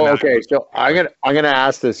 So, okay, so I'm gonna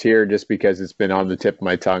ask this here just because it's been on the tip of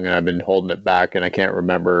my tongue and I've been holding it back, and I can't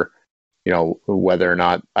remember, whether or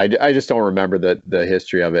not I just don't remember the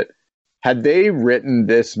history of it. Had they written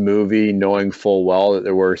this movie knowing full well that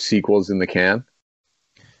there were sequels in the can?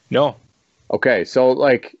 No. Okay, so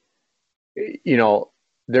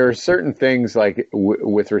there are certain things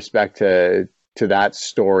with respect to that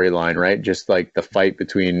storyline, right? Just the fight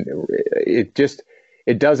between it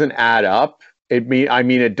doesn't add up.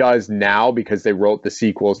 It does now because they wrote the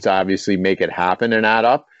sequels to obviously make it happen and add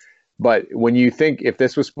up. But when you think if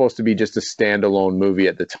this was supposed to be just a standalone movie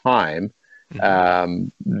at the time,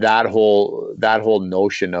 that whole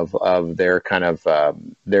notion of their kind of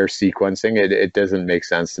their sequencing, it doesn't make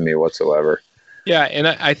sense to me whatsoever. Yeah, and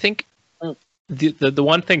I think the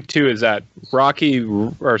one thing too is that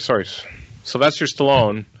Sylvester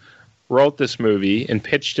Stallone wrote this movie and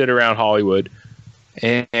pitched it around Hollywood,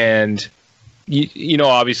 and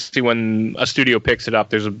obviously when a studio picks it up,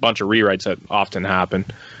 there's a bunch of rewrites that often happen.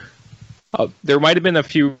 There might have been a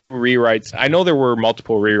few rewrites. I know there were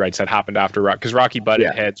multiple rewrites that happened after Rocky, because Rocky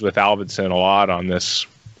butted heads with Alvinson a lot on this.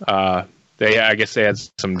 I guess they had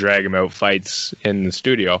some drag him out fights in the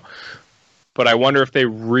studio, but I wonder if they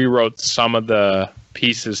rewrote some of the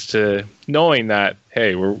pieces to knowing that,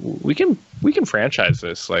 hey, we can franchise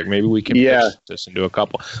this. Maybe we can push this into a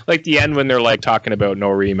couple. The end when they're talking about no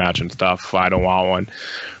rematch and stuff. I don't want one.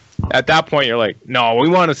 At that point, you're like, no, we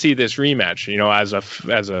want to see this rematch.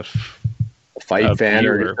 As a fight fan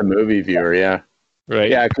viewer, or just a movie viewer, yeah.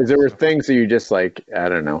 Right. Yeah, because there were things that you just I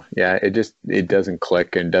don't know. Yeah, it doesn't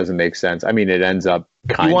click and doesn't make sense. I mean, it ends up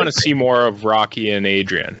you want to see more of Rocky and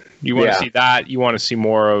Adrian. You want to see that. You want to see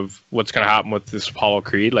more of what's going to happen with this Apollo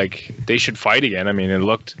Creed. They should fight again. I mean, it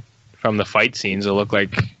looked from the fight scenes, it looked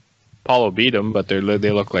like Apollo beat him, but they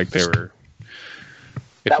look like they were.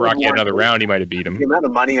 If Rocky had another round, he might have beat him. The amount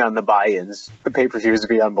of money on the buy-ins, the pay-per-views would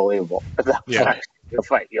be unbelievable. Yeah. The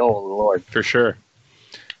fight. Oh Lord. For sure.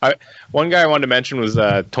 One guy I wanted to mention was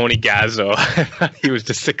Tony Gazzo. He was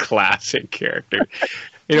just a classic character.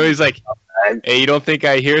 He's like, hey, you don't think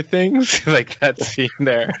I hear things? That scene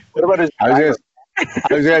there. What about his driver?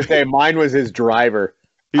 I was gonna say mine was his driver.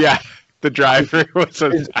 Yeah, the driver was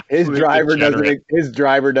his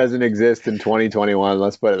driver doesn't exist in 2021.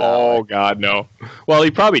 Let's put it that way. Oh God, no. Well, he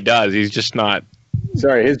probably does. He's just not.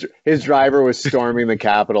 Sorry, his driver was storming the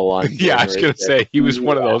Capitol on. Yeah, I was gonna say he was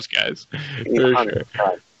one of those guys. For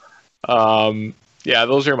sure. Yeah,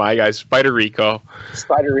 those are my guys. Spider Rico.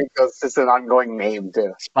 Spider Rico's just an ongoing name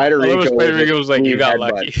too. Spider Rico was like, you got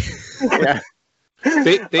lucky. Yeah.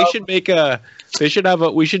 They should make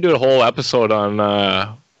we should do a whole episode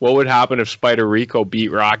on what would happen if Spider Rico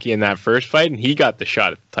beat Rocky in that first fight and he got the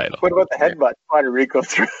shot at the title? What about the headbutt Puerto Rico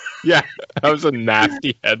threw? Yeah, that was a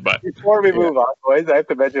nasty headbutt. Before we move on, boys, I have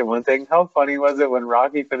to mention one thing. How funny was it when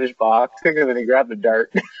Rocky finished boxing and then he grabbed the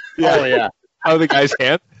dart? Yeah, Oh yeah, how the guy's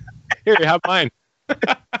hand? Here, you have mine.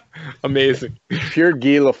 Amazing. pure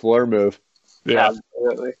Guy Lafleur move. Yeah.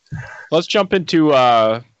 Absolutely. Let's jump into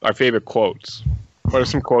our favorite quotes. What are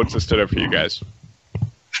some quotes that stood out for you guys?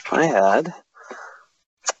 I had.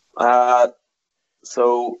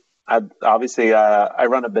 So obviously, I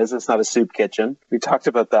run a business, not a soup kitchen. We talked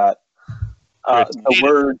about that.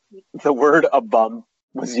 The word "a bum"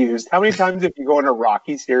 was used. How many times, if you go in a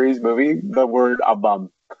Rocky series movie, the word "a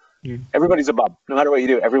bum"? Everybody's a bum. No matter what you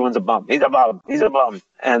do, everyone's a bum. He's a bum. He's a bum.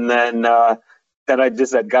 And then I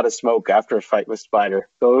just said, "Gotta smoke" after a fight with Spider.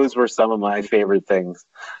 Those were some of my favorite things.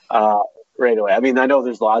 Right away. I mean, I know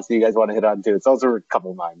there's lots that you guys want to hit on too. Those are a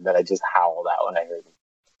couple of mine that I just howled at when I heard them.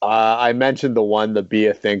 I mentioned the one, the be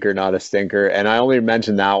a thinker, not a stinker. And I only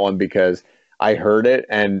mentioned that one because I heard it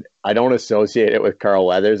and I don't associate it with Carl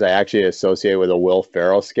Weathers. I actually associate it with a Will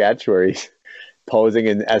Ferrell sketch where he's posing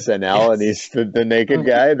in SNL and he's the naked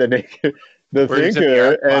guy, the thinker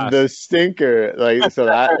and the stinker. Like, so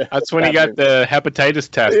that's when he got the hepatitis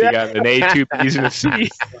test. He got an A, 2 B's, and a C.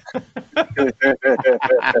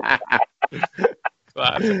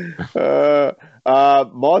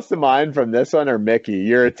 Most of mine from this one are Mickey.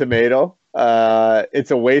 You're a tomato.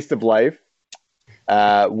 It's a waste of life.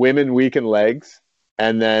 Women weaken legs,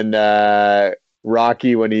 and then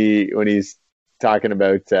Rocky when he's talking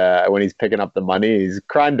about when he's picking up the money. He's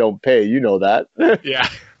crime don't pay. You know that. Yeah,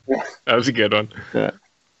 that was a good one. Yeah.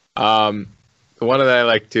 The one that I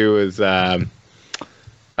like too is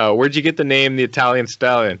where'd you get the name the Italian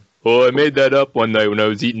Stallion? Oh, I made that up one night when I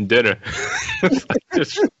was eating dinner.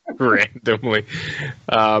 Just randomly.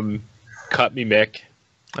 Cut me, Mick.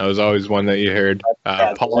 That was always one that you heard.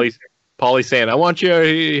 Paulie saying, I want you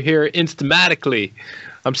here instamatically.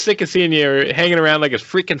 I'm sick of seeing you hanging around like a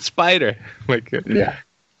freaking spider. Yeah.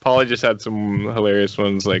 Paulie just had some hilarious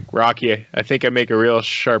ones like, Rocky, I think I make a real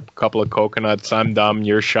sharp couple of coconuts. I'm dumb.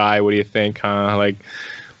 You're shy. What do you think, huh? Like,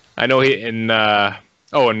 I know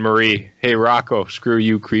and Marie, hey, Rocco, screw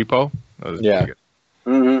you, creepo. That was yeah. Good.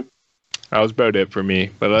 Mm-hmm. That was about it for me.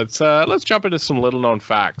 But let's jump into some little-known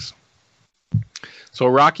facts. So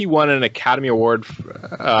Rocky won an Academy Award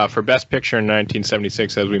for Best Picture in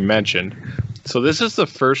 1976, as we mentioned. So this is the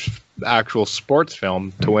first actual sports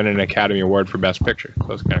film to win an Academy Award for Best Picture. So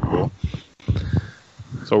that's kind of cool.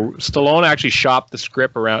 So Stallone actually shopped the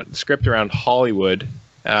script around Hollywood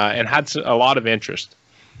and had a lot of interest.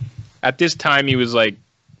 At this time, he was like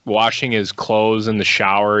washing his clothes in the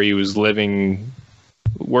shower. He was working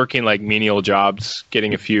like menial jobs,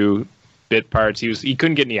 getting a few bit parts. He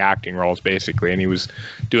couldn't get any acting roles basically, and he was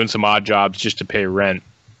doing some odd jobs just to pay rent.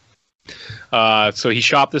 So he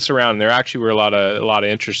shopped this around. And there actually were a lot of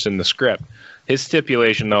interest in the script. His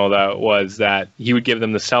stipulation, though, was that he would give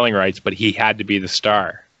them the selling rights, but he had to be the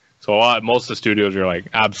star. So most of the studios were like,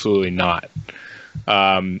 absolutely not.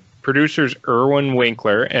 Producers Irwin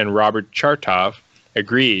Winkler and Robert Chartoff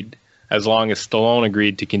agreed, as long as Stallone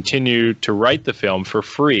agreed to continue to write the film for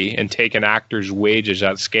free and take an actor's wages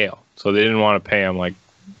at scale. So they didn't want to pay him like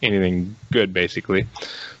anything good, basically.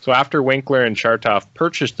 So after Winkler and Chartoff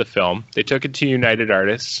purchased the film, they took it to United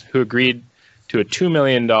Artists, who agreed to a $2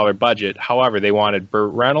 million budget. However, they wanted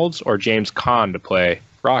Burt Reynolds or James Caan to play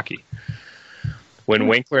Rocky. When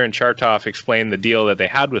Winkler and Chartoff explained the deal that they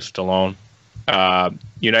had with Stallone,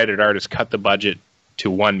 United Artists cut the budget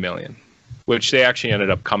to $1 million, which they actually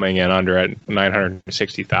ended up coming in under at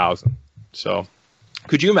 $960,000. So,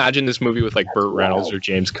 could you imagine this movie with like Burt Reynolds or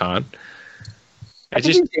James Caan? I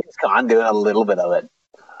think James Caan doing a little bit of it,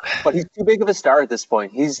 but he's too big of a star at this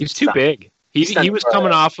point. He's too big. He was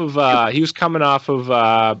coming off of The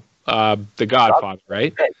Godfather,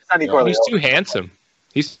 right? He's too handsome.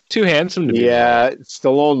 He's too handsome to be. Yeah,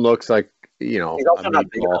 Stallone looks like he's also not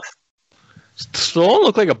big enough. Stallone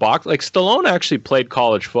looked like a box. Like Stallone actually played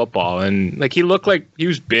college football, and like he looked like he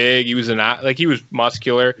was big. He was he was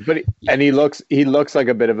muscular, he looks like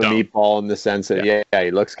a bit of a meatball in the sense that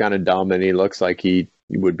he looks kind of dumb, and he looks like he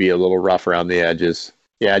would be a little rough around the edges.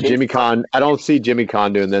 Yeah, Jimmy Caan. I don't see Jimmy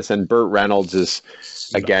Caan doing this, and Burt Reynolds is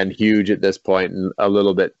again huge at this point and a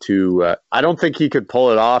little bit too. I don't think he could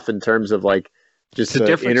pull it off in terms of like just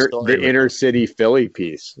the inner city Philly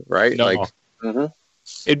piece, right? No. Like. Mm-hmm.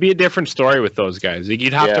 It'd be a different story with those guys. Like,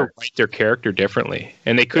 you'd have to write their character differently,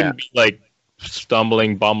 and they couldn't be like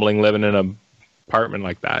stumbling, bumbling, living in an apartment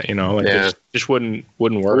like that. It just wouldn't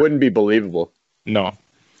work. It wouldn't be believable. No.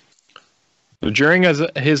 During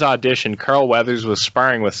his audition, Carl Weathers was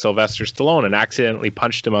sparring with Sylvester Stallone and accidentally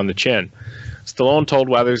punched him on the chin. Stallone told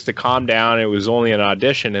Weathers to calm down. It was only an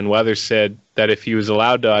audition, and Weathers said that if he was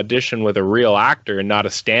allowed to audition with a real actor and not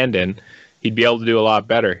a stand-in, he'd be able to do a lot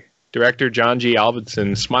better. Director John G.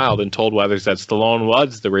 Avildsen smiled and told Weathers that Stallone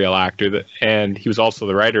was the real actor, and he was also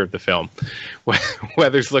the writer of the film.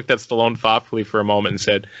 Weathers looked at Stallone thoughtfully for a moment and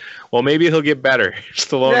said, well, maybe he'll get better.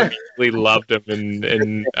 Stallone really loved him, and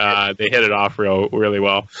they hit it off really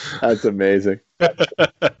well. That's amazing.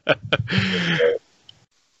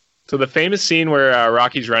 So the famous scene where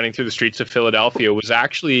Rocky's running through the streets of Philadelphia was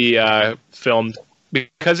actually filmed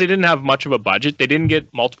because they didn't have much of a budget. They didn't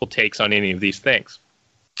get multiple takes on any of these things.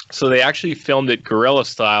 So they actually filmed it guerrilla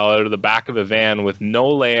style out of the back of a van with no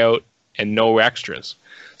layout and no extras.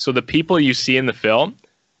 So the people you see in the film,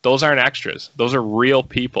 those aren't extras. Those are real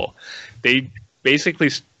people. They basically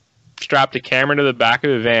strapped a camera to the back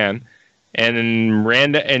of a van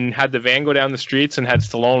and had the van go down the streets and had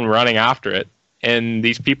Stallone running after it. And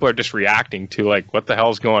these people are just reacting to, like, what the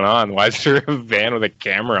hell's going on? Why is there a van with a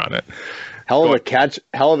camera on it? Hell of a catch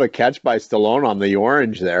by Stallone on the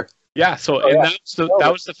orange there. Yeah, so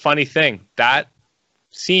that was the funny thing. That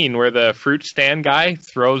scene where the fruit stand guy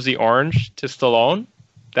throws the orange to Stallone,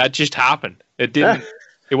 that just happened. It didn't.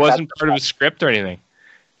 It wasn't part of a script or anything.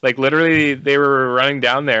 Like, literally, they were running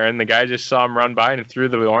down there, and the guy just saw him run by and threw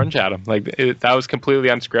the orange at him. Like, that was completely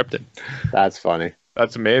unscripted. That's funny.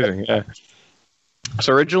 That's amazing. Yeah.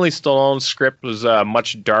 So originally, Stallone's script was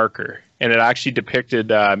much darker, and it actually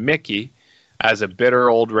depicted Mickey as a bitter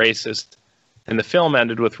old racist. And the film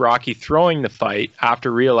ended with Rocky throwing the fight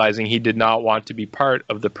after realizing he did not want to be part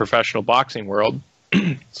of the professional boxing world.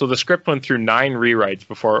 So the script went through 9 rewrites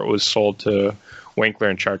before it was sold to Winkler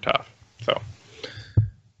and Chartoff. So,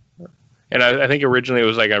 and I think originally it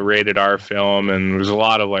was like a rated R film, and there was a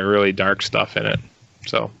lot of like really dark stuff in it.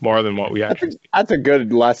 So more than what we actually. That's a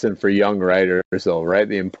good lesson for young writers, though, right?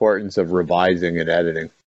 The importance of revising and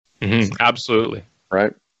editing. Mm-hmm. Absolutely.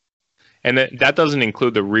 Right. And that doesn't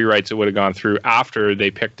include the rewrites that would have gone through after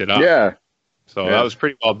they picked it up. Yeah. So that was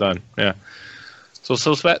pretty well done. Yeah. So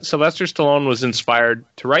Sylvester Stallone was inspired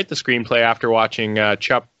to write the screenplay after watching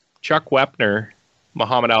Chuck Wepner,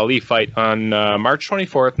 Muhammad Ali fight on March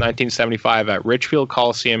 24th, 1975 at Richfield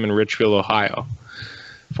Coliseum in Richfield, Ohio.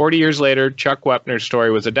 40 years later, Chuck Wepner's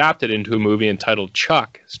story was adapted into a movie entitled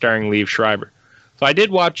Chuck, starring Liev Schreiber. So I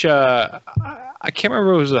did watch, I can't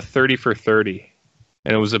remember if it was a 30 for 30.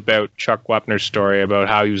 And it was about Chuck Wepner's story about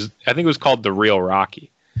how he was, I think it was called The Real Rocky.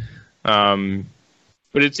 But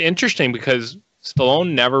it's interesting because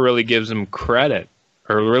Stallone never really gives him credit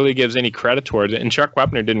or really gives any credit towards it. And Chuck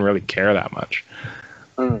Wepner didn't really care that much.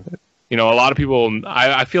 You know, a lot of people,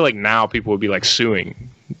 I feel like now people would be like suing.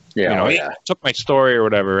 Yeah, you know, he took my story or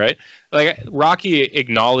whatever, right? Like Rocky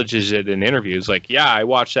acknowledges it in interviews, like, yeah, I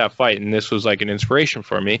watched that fight and this was like an inspiration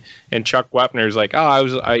for me. And Chuck Wepner's like,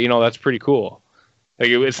 oh, you know, that's pretty cool. Like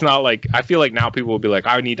it's not like I feel like now people will be like,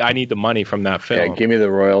 I need the money from that film. Yeah, give me the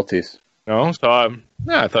royalties. No, so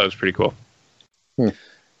I thought it was pretty cool.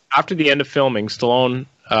 After the end of filming, Stallone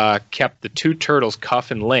kept the 2 turtles, Cuff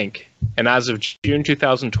and Link, and as of June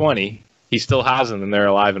 2020, he still has them, and they're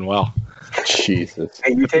alive and well. Jesus!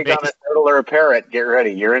 Hey, you take on a turtle or a parrot, get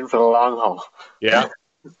ready. You're in for the long haul. Yeah,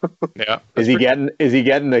 yeah. Is he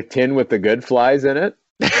getting the tin with the good flies in it,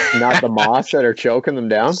 not the moss that are choking them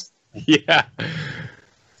down? Yeah.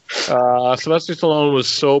 Sylvester Stallone was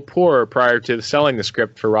so poor prior to selling the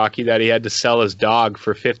script for Rocky that he had to sell his dog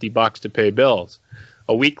for $50 to pay bills.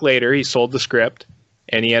 A week later, he sold the script,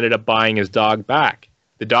 and he ended up buying his dog back.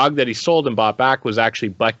 The dog that he sold and bought back was actually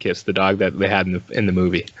Butt-Kiss, the dog that they had in the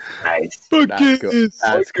movie. Nice. Butt-Kiss.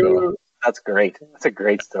 That's cool. That's great. That's a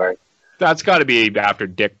great story. That's got to be after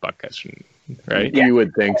Dick Butt-Kiss, right? Yeah. You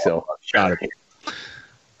would think so. Got it.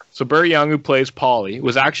 So Burt Young, who plays Paulie,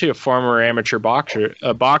 was actually a former amateur boxer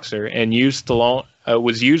and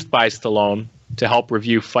was used by Stallone to help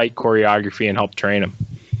review fight choreography and help train him.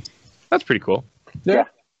 That's pretty cool. Yeah,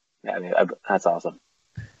 that's awesome.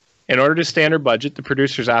 In order to stay under budget, the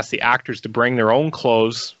producers asked the actors to bring their own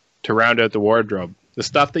clothes to round out the wardrobe. The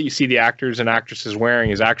stuff that you see the actors and actresses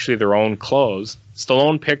wearing is actually their own clothes.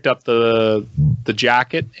 Stallone picked up the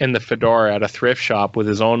jacket and the fedora at a thrift shop with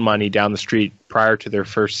his own money down the street prior to their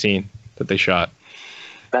first scene that they shot.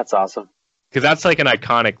 That's awesome. Because that's like an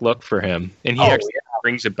iconic look for him. And he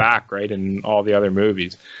brings it back, right, in all the other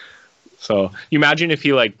movies. So you imagine if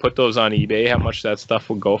he like put those on eBay, how much that stuff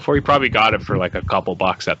would go for? He probably got it for like a couple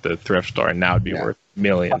bucks at the thrift store, and now it'd be worth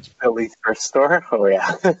millions. Philly thrift store? Oh,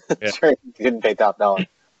 yeah. Sure, you didn't pay top dollar.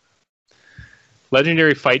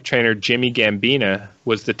 Legendary fight trainer Jimmy Gambina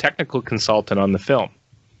was the technical consultant on the film.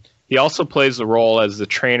 He also plays the role as the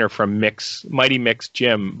trainer from Mighty Mick's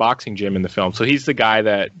gym, boxing gym in the film. So he's the guy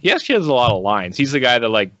that he actually has a lot of lines. He's the guy that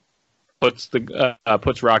like puts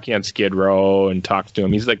Rocky on Skid Row and talks to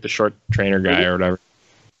him. He's like the short trainer guy or whatever.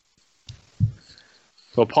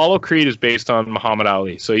 So Apollo Creed is based on Muhammad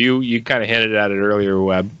Ali. So you kind of hinted at it earlier,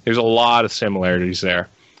 Webb. There's a lot of similarities there.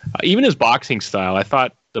 Even his boxing style. I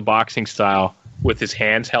thought the boxing style with his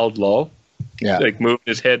hands held low, like moving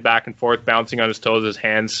his head back and forth, bouncing on his toes,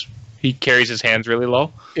 he carries his hands really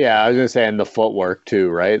low. Yeah, I was going to say, and the footwork too,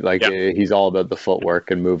 right? Like he's all about the footwork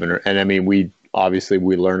and moving. And I mean, we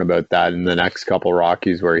learn about that in the next couple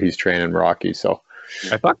Rockies where he's training Rocky. So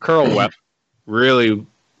I thought Carl Webb really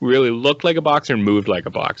looked like a boxer and moved like a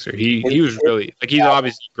boxer. He was really, like, he's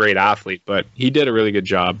obviously a great athlete, but he did a really good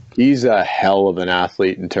job. He's a hell of an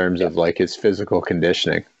athlete in terms of like his physical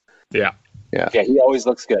conditioning. Yeah, he always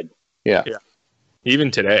looks good. Yeah. Even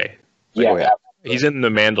today. He's in The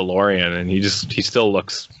Mandalorian, and he still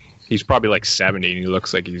looks. He's probably like 70, and he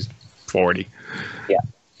looks like he's 40. Yeah,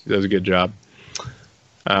 he does a good job.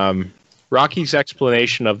 Rocky's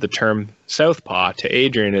explanation of the term southpaw to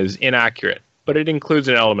Adrian is inaccurate, but it includes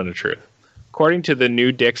an element of truth. According to the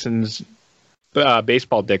New Dixon's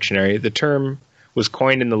baseball dictionary, the term was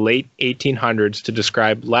coined in the late 1800s to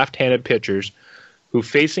describe left-handed pitchers who,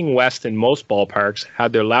 facing west in most ballparks,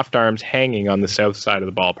 had their left arms hanging on the south side of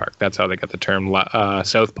the ballpark. That's how they got the term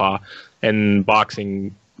southpaw, and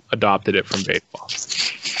boxing adopted it from baseball.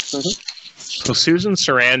 So Susan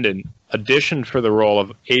Sarandon auditioned for the role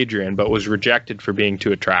of Adrian, but was rejected for being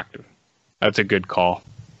too attractive. That's a good call.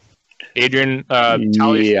 Adrian,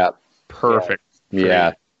 perfect.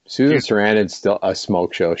 Yeah. Susan Sarandon's still a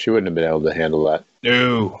smoke show. She wouldn't have been able to handle that.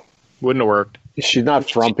 No, wouldn't have worked. She's not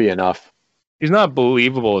frumpy enough. She's not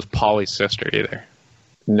believable as Polly's sister either.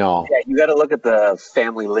 No. Yeah, you got to look at the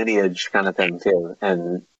family lineage kind of thing too.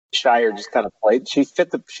 And Shire just kind of played. She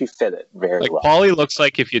fit it very well. Polly looks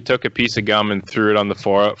like if you took a piece of gum and threw it on the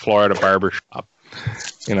floor at a barber shop.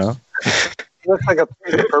 You know. She looks like a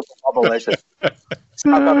purple Bubblicious.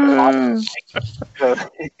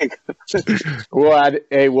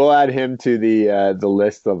 We'll add him to the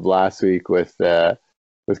list of last week with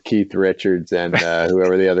Keith Richards and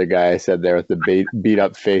whoever the other guy I said there with the beat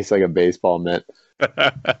up face like a baseball mitt.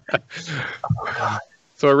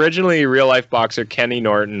 So originally, real-life boxer Kenny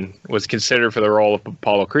Norton was considered for the role of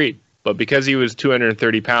Apollo Creed, but because he was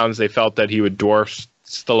 230 pounds, they felt that he would dwarf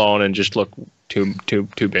Stallone and just look too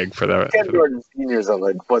big for the. Ken Norton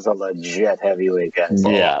Sr. was a legit heavyweight guy.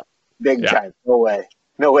 Yeah, big time. No way.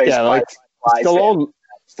 Yeah, like Stallone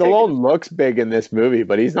looks big in this movie,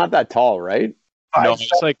 but he's not that tall, right? No,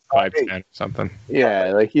 he's like 5'10" or something.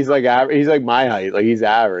 Yeah, like he's like my height. Like he's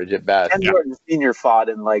average at best. Ken Norton Sr. fought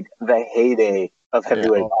in like the heyday of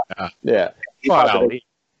heavyweight boxing. Yeah. He fought Ali.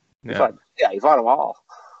 He fought them all.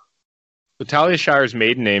 So Talia Shire's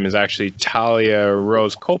maiden name is actually Talia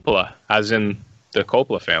Rose Coppola, as in the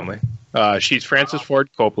Coppola family. She's Francis Ford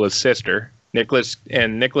Coppola's sister,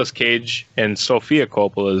 Nicholas Cage and Sofia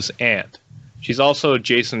Coppola's aunt. She's also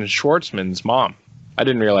Jason Schwartzman's mom. I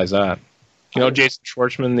didn't realize that. You know Jason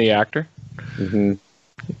Schwartzman, the actor? Mm-hmm.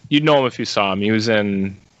 You'd know him if you saw him. He's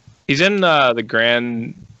in the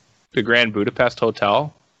Grand Budapest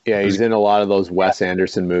Hotel. Yeah, he's in a lot of those Wes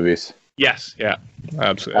Anderson movies. Yes, yeah,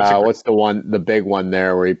 absolutely. What's the big one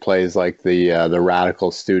there where he plays like the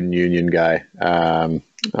radical student union guy?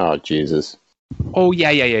 Oh Jesus! Oh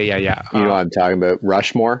yeah. You know what I'm talking about?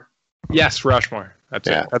 Rushmore. Yes, Rushmore. That's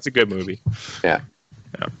it. That's a good movie. Yeah.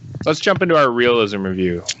 Let's jump into our realism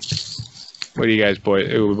review. What do you guys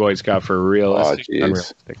boys got for realistic?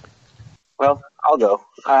 Unrealistic? Well, I'll go.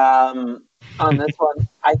 On this one,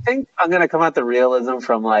 I think I'm going to come at the realism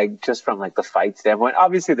from the fight standpoint.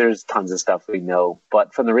 Obviously, there's tons of stuff we know,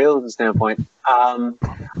 but from the realism standpoint, I'm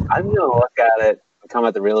going to look at it and come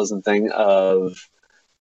at the realism thing of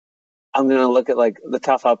I'm going to look at like the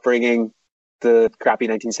tough upbringing, the crappy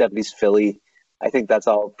 1970s Philly. I think that's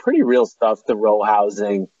all pretty real stuff. The row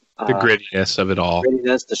housing, the grittiness of it all,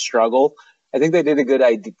 the struggle. I think they did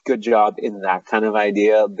a good job in that kind of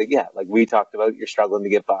idea. But yeah, like we talked about, you're struggling to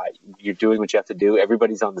get by. You're doing what you have to do.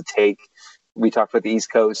 Everybody's on the take. We talked about the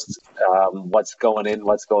East Coast, what's going in,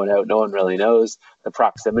 what's going out. No one really knows. The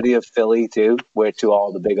proximity of Philly, too, to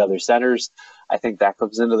all the big other centers. I think that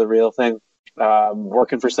comes into the real thing.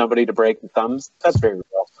 Working for somebody to break thumbs, that's very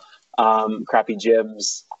real. Crappy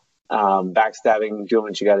gyms, backstabbing, doing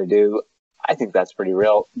what you got to do. I think that's pretty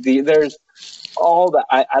real. There's all that.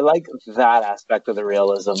 I like that aspect of the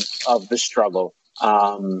realism of the struggle.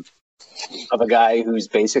 of a guy who's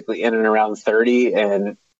basically in and around 30,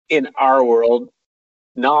 and in our world,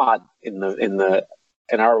 not in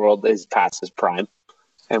our world, is past his prime.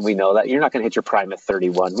 And we know that you're not going to hit your prime at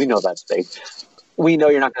 31. We know that's big. We know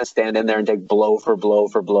you're not going to stand in there and take blow for blow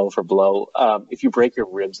for blow for blow. If you break your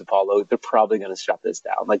ribs, Apollo, they're probably going to shut this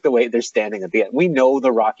down. Like the way they're standing at the end. We know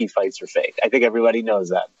the Rocky fights are fake. I think everybody knows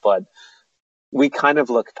that. But we kind of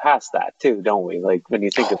look past that too, don't we? Like when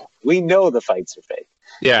you think of it, we know the fights are fake.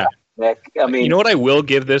 Yeah. Nick, I mean, you know what I will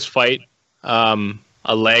give this fight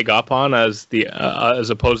a leg up on as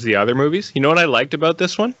opposed to the other movies? You know what I liked about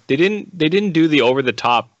this one? They didn't do the over the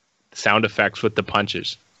top sound effects with the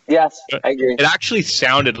punches. Yes, I agree. It actually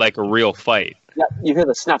sounded like a real fight. Yeah, you hear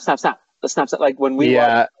the snap, snap, snap, the snap, snap. Like when we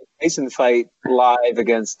watched Tyson fight live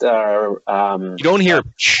against our. You don't hear.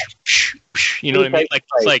 You know what I mean? Like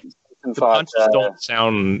it's like the punches don't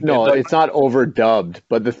sound. No, it's not overdubbed.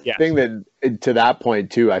 But the thing that to that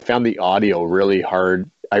point too, I found the audio really hard.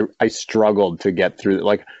 I struggled to get through.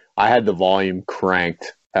 Like I had the volume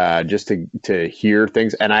cranked just to hear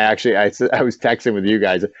things, and I was texting with you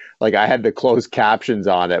guys. Like I had the closed captions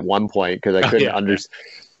on at one point because I couldn't understand.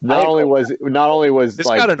 Not only was this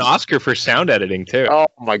like, got an Oscar for sound editing too. Oh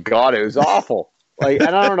my god, it was awful. Like,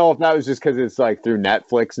 and I don't know if that was just because it's like through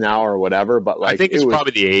Netflix now or whatever, but like I think it's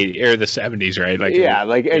probably the 80s or the 70s, right?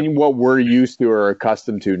 Like and what we're used to or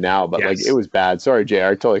accustomed to now, but like it was bad. Sorry, JR, I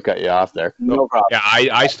totally cut you off there. No problem. Yeah,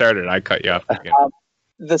 I started. I cut you off.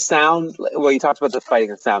 The sound. Well, you talked about the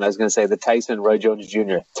fighting sound. I was going to say the Tyson Roy Jones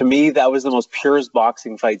Jr. To me, that was the most purest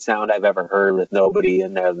boxing fight sound I've ever heard, with nobody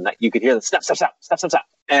in there. You could hear the snap, snap, snap, snap, snap, snap,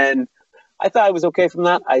 and I thought I was okay from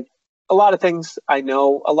that. A lot of things I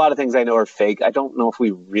know are fake. I don't know if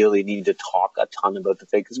we really need to talk a ton about the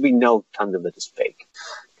fake because we know tons of it is fake.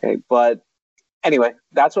 Okay, but anyway,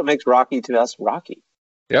 that's what makes Rocky to us Rocky.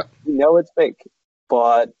 Yeah, we know it's fake,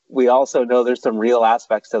 but we also know there's some real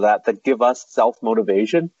aspects to that give us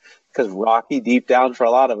self-motivation, because Rocky, deep down for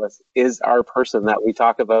a lot of us, is our person that we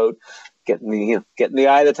talk about getting the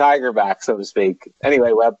eye of the tiger back, so to speak.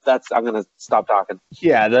 Anyway, Webb, I'm going to stop talking.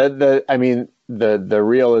 Yeah, the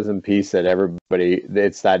realism piece that everybody,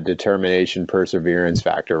 it's that determination, perseverance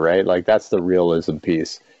factor, right? Like that's the realism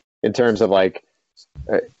piece in terms of like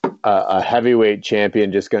a heavyweight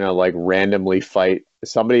champion just going to like randomly fight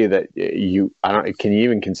somebody that can you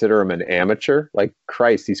even consider him an amateur? Like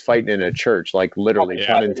Christ, he's fighting in a church, like literally,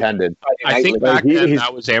 pun intended. I think back then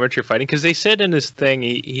that was amateur fighting because they said in his thing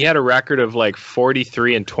he had a record of like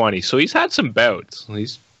 43-20, so he's had some bouts.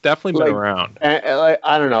 He's definitely been around.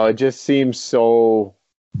 I don't know. It just seems so.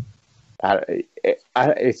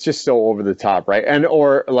 It's just so over the top, right?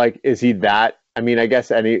 Or like, is he that? I mean, I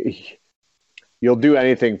guess you'll do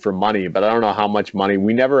anything for money, but I don't know how much money.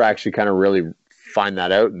 We never actually kind of really find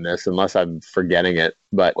that out in this, unless I'm forgetting it.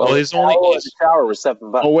 But his shower was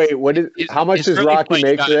 $7. Oh wait, how much does Rocky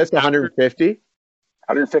make for this? 150.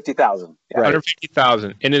 150,000. Yeah.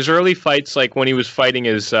 150,000 in his early fights, like when he was fighting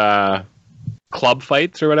his club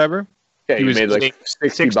fights or whatever. Yeah, he made like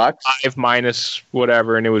 $60 minus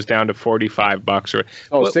whatever, and it was down to $45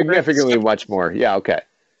 or significantly much more. Yeah, okay.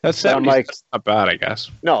 That's not bad, I guess.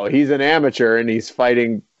 No, he's an amateur and he's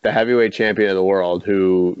fighting the heavyweight champion of the world,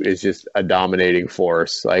 who is just a dominating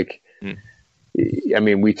force. Like, I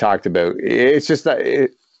mean, we talked about it's just that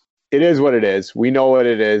it is what it is. We know what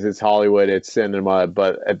it is. It's Hollywood. It's cinema.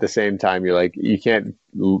 But at the same time, you're like, you can't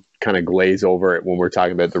kind of glaze over it when we're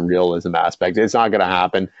talking about the realism aspect. It's not going to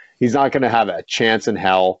happen. He's not going to have a chance in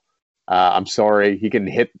hell. I'm sorry. He can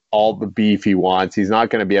hit all the beef he wants. He's not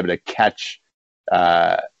going to be able to catch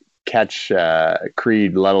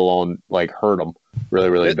Creed, let alone like hurt him really,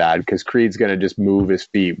 really bad, because Creed's going to just move his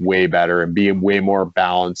feet way better and be way more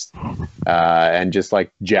balanced and just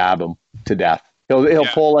like jab him to death. He'll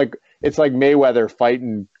pull like, it's like Mayweather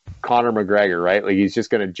fighting Conor McGregor, right? Like he's just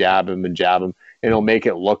going to jab him, and he'll make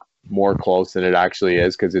it look more close than it actually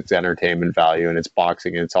is, because it's entertainment value and it's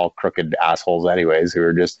boxing and it's all crooked assholes anyways who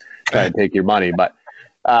are just trying to take your money. But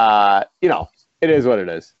it is what it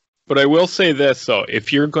is. But I will say this, though.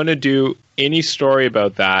 If you're going to do any story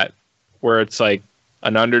about that, where it's like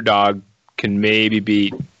an underdog can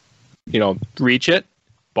maybe reach it,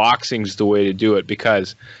 boxing's the way to do it.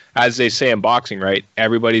 Because, as they say in boxing, right,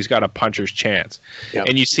 everybody's got a puncher's chance. Yep.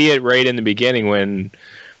 And you see it right in the beginning when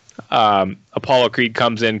Apollo Creed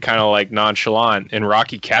comes in kind of like nonchalant, and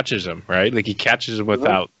Rocky catches him, right? Like he catches him with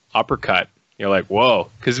that uppercut. You're like, whoa.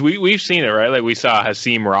 Because we've seen it, right? Like we saw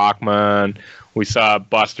Hasim Rahman. We saw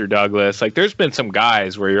Buster Douglas. Like, there's been some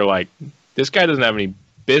guys where you're like, this guy doesn't have any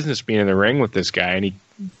business being in the ring with this guy, and he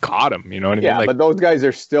caught him. You know what I mean? Yeah, but those guys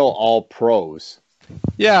are still all pros.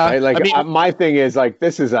 Yeah, Right? Like I mean, my thing is like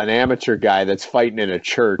this is an amateur guy that's fighting in a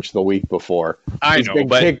church the week before. He's been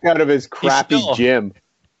but kicked out of his crappy gym.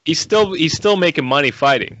 he's still making money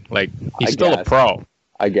fighting. Like he's still a pro.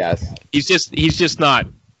 I guess He's just not,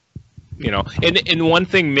 and one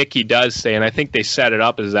thing Mickey does say, and I think they set it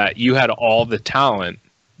up, is that you had all the talent.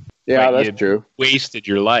 Yeah, but that's true. Wasted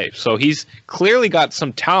your life. So he's clearly got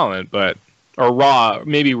some talent, or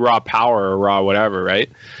maybe raw power or raw whatever, right?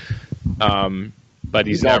 But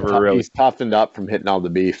he's never really. He's toughened up from hitting all the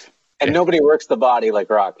beef. And nobody works the body like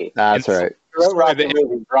Rocky. That's right.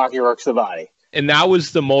 Rocky works the body. And that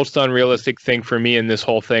was the most unrealistic thing for me in this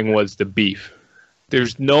whole thing was the beef.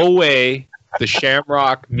 There's no way the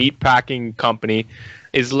Shamrock Meatpacking Company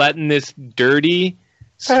is letting this dirty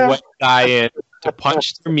sweat guy in to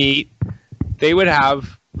punch their meat. They would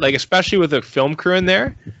have, like, especially with a film crew in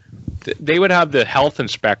there, they would have the health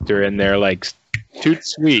inspector in there, like, toot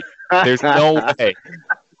sweet. There's no way.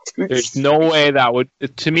 There's no way that would.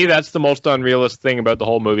 To me, that's the most unrealistic thing about the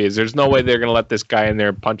whole movie. Is there's no way they're going to let this guy in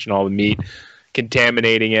there punching all the meat,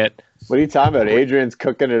 contaminating it. What are you talking about? Adrian's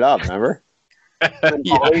cooking it up. Remember?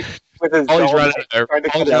 Yeah. With his Always running there. With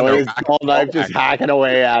his dull knife, just hacking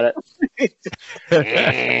away at it.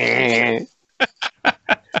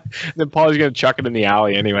 Then Paul's going to chuck it in the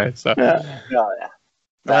alley anyway. So. Yeah. Oh, yeah.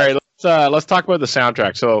 All right, let's talk about the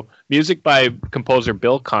soundtrack. So, music by composer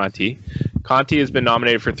Bill Conti. Conti has been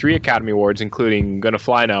nominated for 3 Academy Awards, including Gonna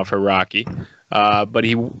Fly Now for Rocky. But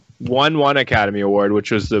he won 1 Academy Award, which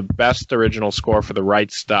was the best original score for The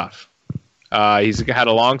Right Stuff. He's had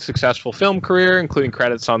a long, successful film career, including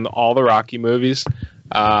credits on all the Rocky movies,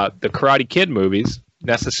 the Karate Kid movies,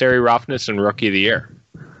 Necessary Roughness, and Rookie of the Year.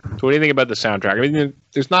 So, what do you think about the soundtrack? I mean,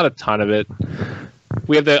 there's not a ton of it.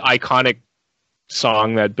 We have the iconic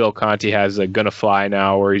song that Bill Conti has, Gonna Fly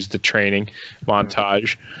Now, where he's the training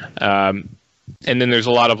montage. And then there's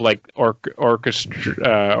a lot of like orchestra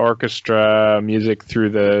music through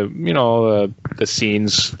the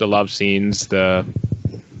scenes, the love scenes, the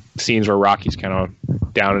scenes where Rocky's kind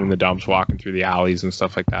of down in the dumps walking through the alleys and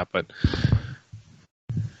stuff like that. But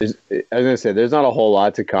I was gonna say there's not a whole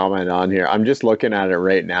lot to comment on here. I'm just looking at it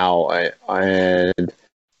right now, and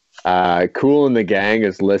Kool and the Gang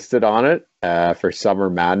is listed on it for Summer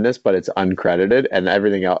Madness, but it's uncredited, and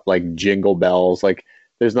everything else like Jingle Bells, like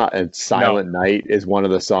there's not. And Silent Night is one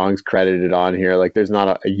of the songs credited on here. Like there's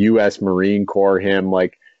not a U.S. Marine Corps hymn.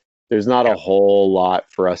 Like there's not a whole lot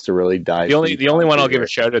for us to really dive. The only one I'll give a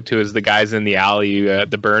shout out to is the guys in the alley,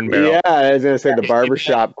 the burn barrel. Yeah, I was gonna say the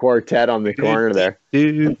barbershop quartet on the corner there.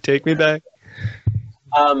 Dude, take me back.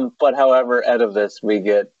 But however, out of this, we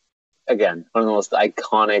get again one of the most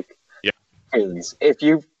iconic tunes. If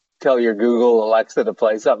you tell your Google Alexa to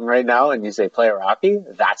play something right now, and you say play Rocky,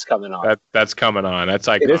 that's coming on. That's coming on. That's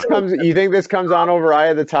iconic. You think this comes on over Eye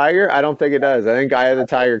of the Tiger? I don't think it does. I think Eye of the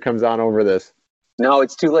Tiger comes on over this. No,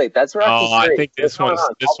 it's too late. That's Rocky. Oh, I think this one's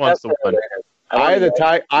the one. Eye of the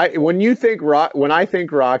Tiger. When I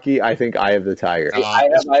think Rocky, I think Eye of the Tiger. I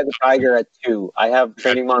have Eye of the Tiger at 2. I have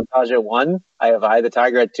Training Montage at 1. I have Eye of the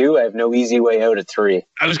Tiger at 2. I have No Easy Way Out at 3.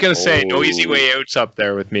 I was gonna say No Easy Way Out's up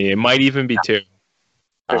there with me. It might even be 2.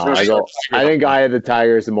 I think Eye of the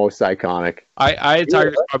Tiger is the most iconic. Eye of the Tiger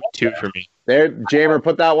is probably 2 for me. There, Jamer,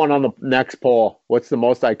 put that one on the next poll. What's the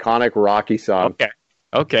most iconic Rocky song?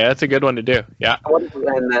 Okay, that's a good one to do. Yeah.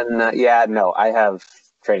 And then I have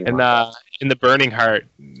Training and Montage. In the Burning Heart.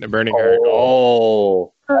 The Burning Heart.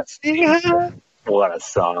 Oh, what a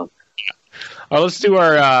song! Let's do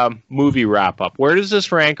our movie wrap up. Where does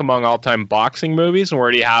this rank among all-time boxing movies, and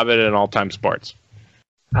where do you have it in all-time sports?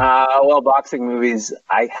 Well, boxing movies,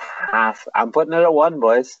 I'm putting it at 1,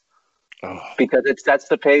 boys. Because it sets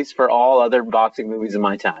the pace for all other boxing movies in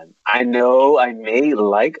my time. I know I may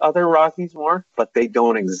like other Rockies more, but they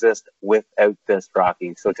don't exist without this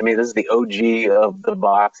Rocky. So to me, this is the OG of the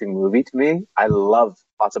boxing movie. To me, I love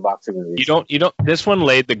lots of boxing movies. You don't. This one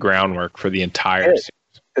laid the groundwork for the entire series.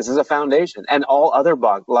 This is a foundation, and all other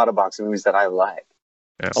a lot of boxing movies that I like.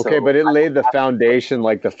 Yeah. Okay, but it laid the foundation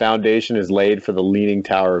like the foundation is laid for the Leaning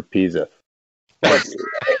Tower of Pisa.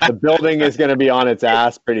 The building is going to be on its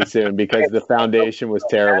ass pretty soon because the foundation was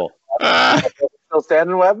terrible. Still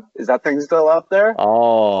standing, Webb? Is that thing still up there?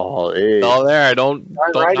 Oh, it's all there. I don't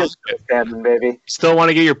it's still standing, baby. Still want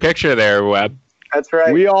to get your picture there, Webb. That's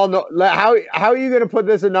right. We all know. How are you going to put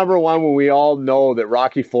this at number 1 when we all know that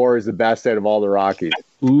Rocky 4 is the best out of all the Rockies?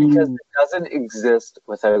 Because it doesn't exist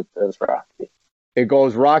without this Rocky. It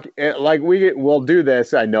goes Rocky. We'll do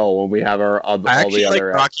this. I know when we have all the other.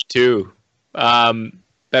 Rocky 2.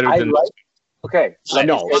 Better than okay.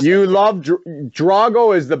 No, you love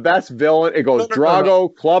Drago is the best villain. It goes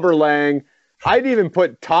Drago, Clubber Lang, I'd even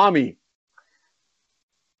put Tommy.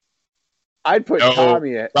 I'd put No,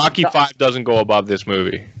 Tommy at Rocky 5 doesn't go above this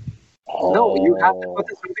movie. No, you have to put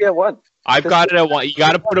this movie at 1. I've got it at 1. You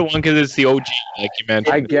got to put it 1 because it's the OG, like you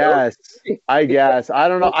mentioned. I guess. I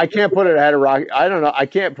don't know. I can't put it ahead of Rocky. I don't know. I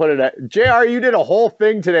can't put it at JR. You did a whole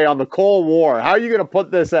thing today on the Cold War. How are you going to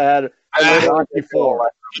put this ahead of Rocky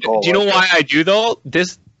 4? Do you know why I do though?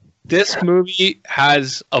 This movie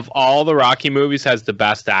has, of all the Rocky movies, has the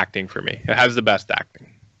best acting for me. It has the best acting.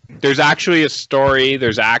 There's actually a story.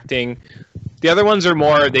 There's acting. The other ones are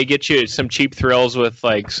more. They get you some cheap thrills with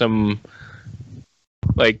like some,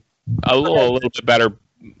 like a little bit better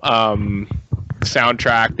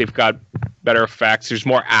soundtrack. They've got better effects. There's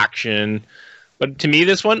more action. But to me,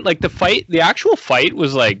 this one, like the actual fight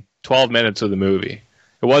was like 12 minutes of the movie.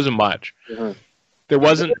 It wasn't much. Mm-hmm. There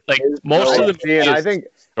wasn't like most of the movie. And I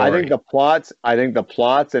think the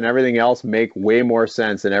plots and everything else make way more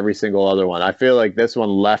sense than every single other one. I feel like this one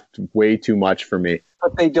left way too much for me.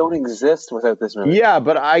 But they don't exist without this movie. Yeah,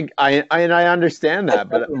 but I understand that.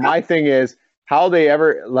 But my thing is how they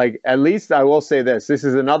ever, like, at least I will say this. This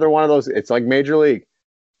is another one of those. It's like Major League.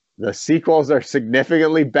 The sequels are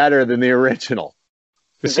significantly better than the original.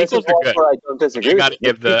 The sequels are good. I don't disagree.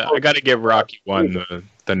 I got to give Rocky 1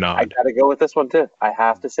 the nod. I got to go with this one too. I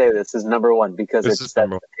have to say this is number 1 because it's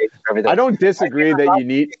everything. I don't disagree that you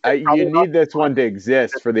need this one to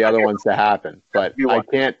exist for the other ones to happen, but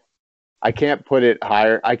I can't put it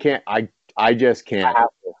higher. I just can't.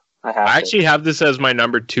 I actually have this as my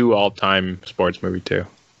number 2 all-time sports movie too.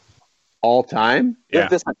 All time? Yeah.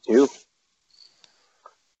 This at 2.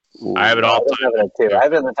 I have it all time. I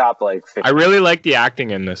have it in the top like 50. I really like the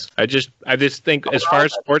acting in this. I just think as far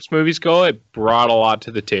as sports movies go, it brought a lot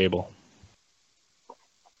to the table.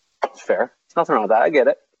 It's fair. There's nothing wrong with that. I get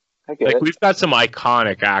it. We've got some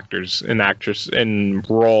iconic actors and actresses in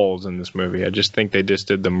roles in this movie. I just think they just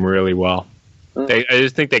did them really well. I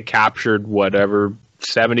just think they captured whatever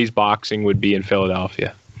 70s boxing would be in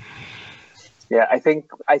Philadelphia. Yeah, I think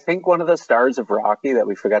one of the stars of Rocky that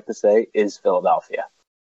we forgot to say is Philadelphia.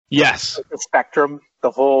 Yes. The Spectrum,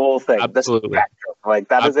 the whole thing. Absolutely. The Spectrum. Like,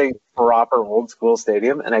 that is a proper old school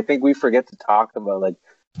stadium. And I think we forget to talk about, like,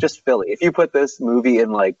 just Philly. If you put this movie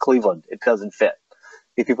in, like, Cleveland, it doesn't fit.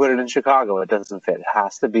 If you put it in Chicago, it doesn't fit. It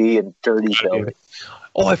has to be in dirty Philly.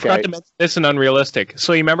 Oh, I forgot to mention this in Unrealistic.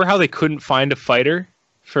 So you remember how they couldn't find a fighter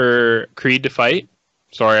for Creed to fight?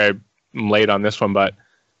 Sorry, I'm late on this one, but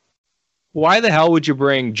why the hell would you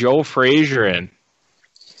bring Joe Frazier in?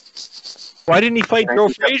 Why didn't he fight Joe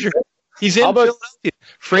Frazier? He's in Philadelphia.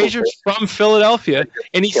 Frazier's from Philadelphia,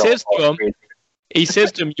 and he says to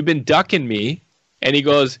him, "You've been ducking me," and he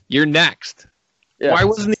goes, "You're next." Yeah. Why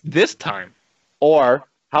wasn't he this time? Or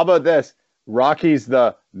how about this? Rocky's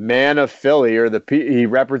the man of Philly, or he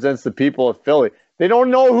represents the people of Philly. They don't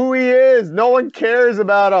know who he is. No one cares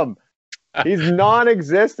about him. He's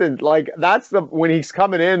non-existent. Like, when he's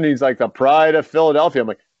coming in, he's like the pride of Philadelphia. I'm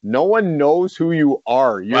like, no one knows who you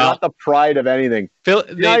are. You're not the pride of anything. You're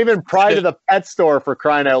not even pride of the pet store, for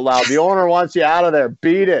crying out loud. The owner wants you out of there.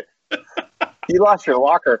 Beat it. You lost your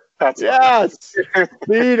locker. Yes.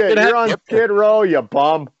 Beat it. You're on Skid Row, you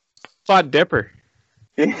bum. Fought Dipper.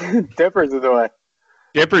 Dipper's in the way.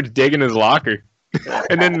 Dipper's digging his locker.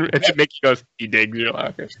 and then Mickey goes, he digs your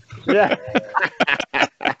locker. Yeah.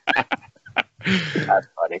 That's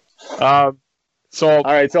funny. So all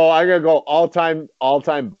right, so I'm gonna go all time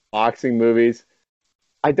boxing movies.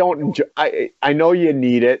 I don't enjoy. I know you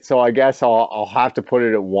need it, so I guess I'll have to put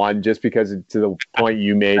it at 1 just because to the point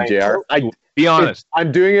you made, JR. Be honest.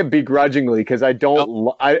 I'm doing it begrudgingly because I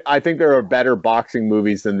don't. I think there are better boxing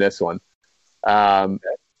movies than this one. But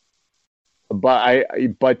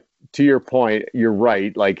to your point, you're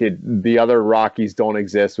right. Like the other Rockies don't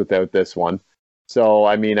exist without this one. So,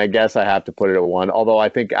 I mean, I guess I have to put it at 1, although I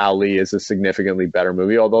think Ali is a significantly better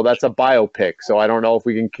movie, although that's a biopic. So I don't know if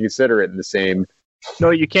we can consider it in the same. No,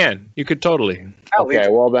 you can. You could totally. Okay,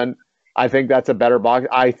 well then I think that's a better box.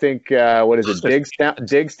 I think, what is it?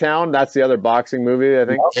 Digstown. That's the other boxing movie, I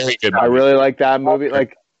think. Very good movie. I really like that movie.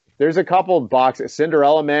 Like, there's a couple boxing.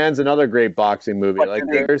 Cinderella Man's another great boxing movie. Like,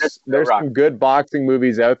 there's some good boxing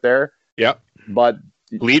movies out there. Yep. But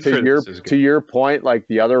to your point, like,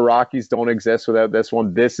 the other Rockies don't exist without this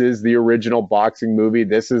one. This is the original boxing movie.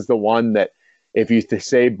 This is the one that, if you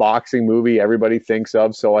say boxing movie, everybody thinks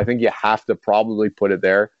of. So I think you have to probably put it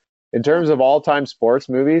there. In terms of all-time sports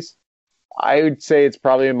movies, I would say it's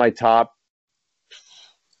probably in my top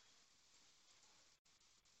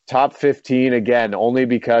 15 again, only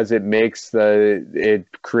because it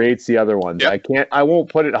creates the other ones. Yep. I won't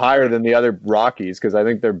put it higher than the other Rockies because I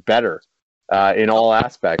think they're better. in all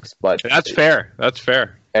aspects. But That's fair. That's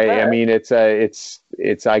fair. I mean, it's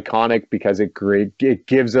iconic because it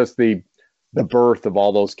gives us the birth of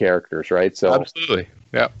all those characters, right? So Absolutely.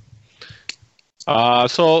 Yeah.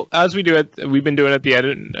 So as we do it, we've been doing at the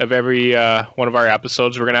end of every one of our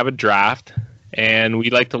episodes, we're going to have a draft, and we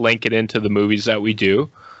like to link it into the movies that we do.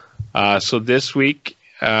 So this week,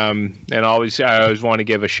 and I always want to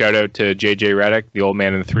give a shout out to JJ Redick, the old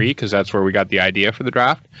man in 3, because that's where we got the idea for the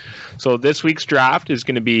draft. So this week's draft is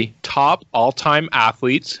going to be top all-time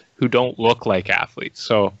athletes who don't look like athletes.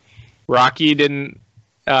 So Rocky didn't.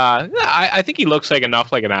 I think he looks like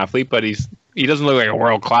enough like an athlete, but he doesn't look like a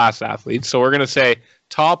world-class athlete. So we're going to say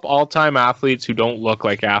top all-time athletes who don't look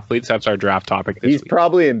like athletes. That's our draft topic this week. He's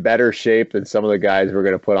probably in better shape than some of the guys we're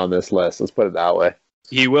going to put on this list. Let's put it that way.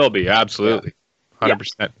 He will be, absolutely. 100%.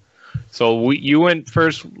 Yeah. So you went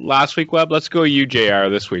first last week, Webb. Let's go you, JR,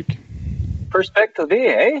 this week. First pick to me,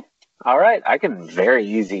 eh? All right. I can very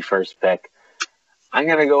easy first pick. I'm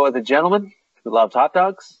going to go with a gentleman who loved hot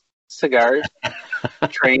dogs, cigars,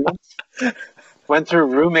 trains, went through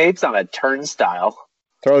roommates on a turnstile.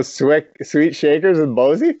 Throw sweet shakers with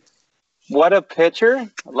Bozy? What a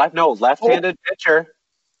pitcher. Left-handed pitcher.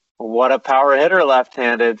 What a power hitter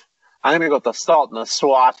left-handed. I'm going to go with the salt and the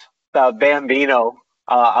swat, the Bambino,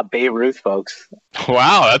 a Babe Ruth, folks.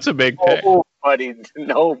 Wow, that's a big pick.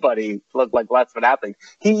 Nobody looked like less of an athlete.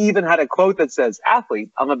 He even had a quote that says,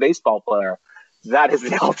 "Athlete, I'm a baseball player." That is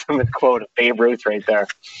the ultimate quote of Babe Ruth right there.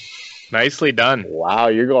 Nicely done. Wow,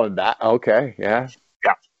 you're going back. Okay, yeah.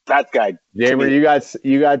 Yeah, that guy. Jamer,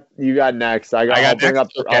 you got next. I'll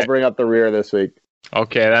bring up the rear this week.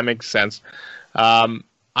 Okay, that makes sense. I'm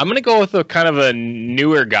going to go with a kind of a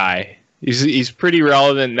newer guy. He's pretty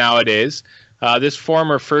relevant nowadays. This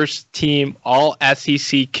former first-team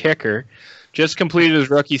All-SEC kicker just completed his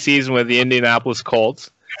rookie season with the Indianapolis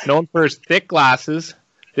Colts. Known for his thick glasses,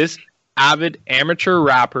 this avid amateur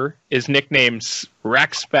rapper is nicknamed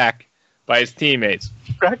Rex Speck by his teammates.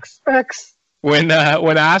 Rex Specs. When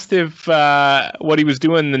asked if what he was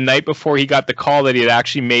doing the night before he got the call that he had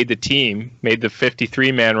actually made the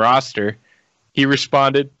 53-man roster, he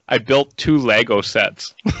responded, "I built 2 Lego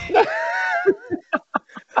sets."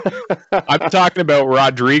 I'm talking about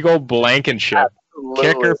Rodrigo Blankenship,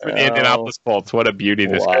 kicker for the Indianapolis Colts. What a beauty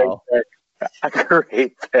this guy. A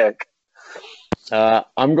great pick.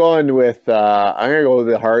 I'm going to go with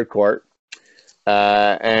the hard court.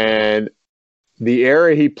 And the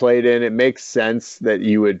era he played in, it makes sense that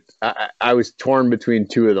you would. I was torn between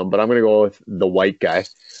 2 of them, but I'm going to go with the white guy.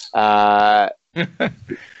 At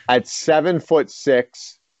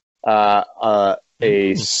 7'6",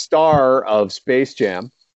 a star of Space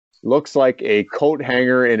Jam, looks like a coat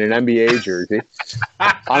hanger in an NBA jersey.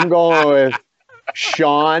 I'm going with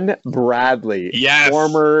Sean Bradley,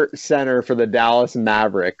 former center for the Dallas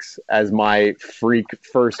Mavericks, as my freak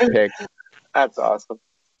first pick. That's awesome.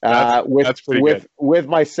 That's pretty good. With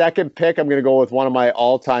my second pick, I'm going to go with one of my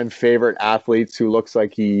all-time favorite athletes who looks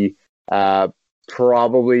like he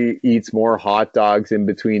probably eats more hot dogs in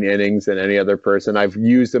between innings than any other person. I've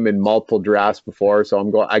used him in multiple drafts before,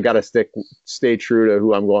 so I got to stay true to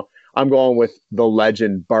who I'm going. I'm going with the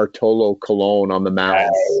legend Bartolo Colon on the mound.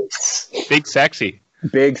 Big sexy.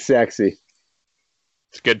 It's a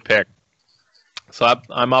good pick. So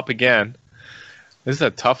I'm up again. This is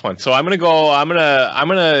a tough one. So I'm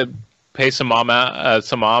gonna pay some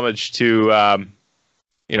homage to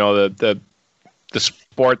the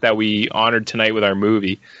sport that we honored tonight with our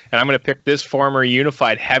movie, and I'm gonna pick this former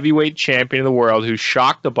unified heavyweight champion of the world who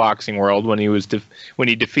shocked the boxing world when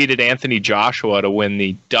he defeated Anthony Joshua to win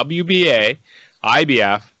the WBA,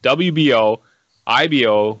 IBF, WBO,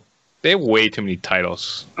 IBO. They have way too many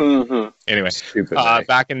titles. Mm-hmm. Anyway,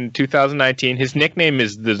 back in 2019, his nickname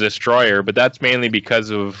is the Destroyer, but that's mainly because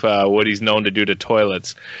of what he's known to do to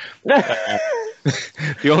toilets.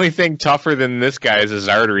 The only thing tougher than this guy is his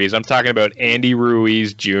arteries. I'm talking about Andy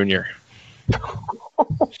Ruiz Jr.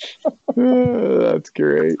 That's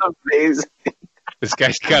great. That's amazing. This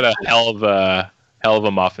guy's got a hell of a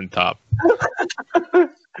muffin top. All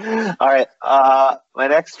right, my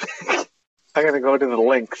next pick, I'm gonna go to the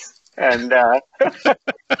Lynx, and I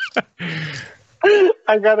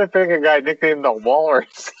gotta pick a guy nicknamed the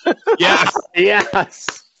Walrus.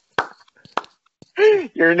 Yes.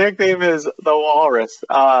 Your nickname is the Walrus.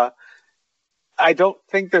 I don't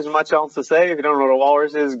think there's much else to say. If you don't know what a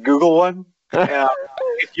walrus is, Google one.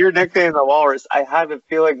 If your nickname the Walrus, I have a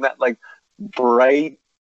feeling that like bright.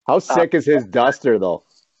 How sick is his duster though?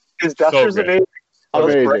 His duster's amazing.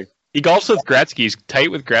 Amazing. He golfs with Gretzky. He's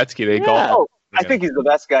tight with Gretzky. They golf. Oh, I think he's the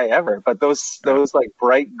best guy ever. But those like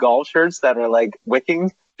bright golf shirts that are like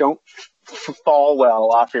wicking don't fall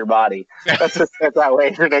well off your body. That's that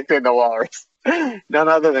way predicting the Walrus. None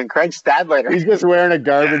other than Craig Stadlater. He's just wearing a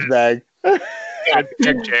garbage bag. Good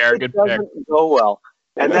pick, JR. Good pick. Doesn't go well.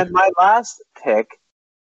 And then my last pick,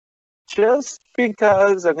 just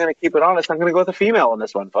because I'm going to keep it honest, I'm going to go with a female on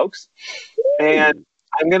this one, folks. And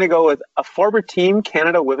I'm going to go with a former Team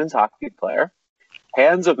Canada women's hockey player,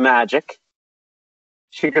 hands of magic.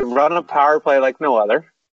 She could run a power play like no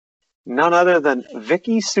other. None other than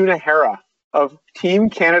Vicky Sunahara of Team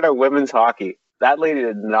Canada women's hockey. That lady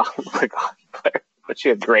did not look like a hockey player, but she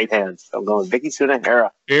had great hands. So I'm going with Vicky Sunahara.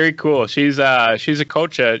 Very cool. She's a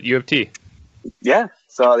coach at U of T. Yeah.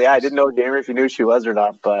 So yeah, I didn't know, Jamie, if you knew she was or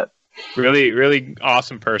not, but really, really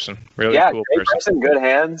awesome person. Really cool great person. Good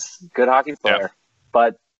hands, good hockey player. Yeah.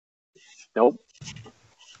 But nope.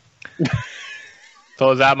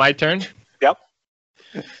 So is that my turn? Yep.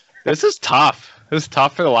 This is tough. This is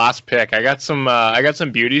tough for the last pick. I got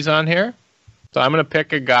some beauties on here. So I'm going to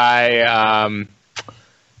pick a guy,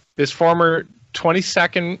 this former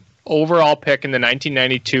 22nd overall pick in the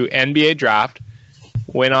 1992 NBA draft,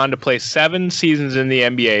 went on to play 7 seasons in the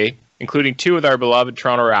NBA, including 2 with our beloved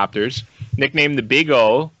Toronto Raptors. Nicknamed the Big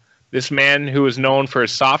O, this man who was known for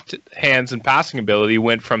his soft hands and passing ability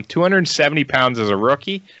went from 270 pounds as a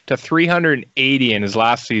rookie to 380 in his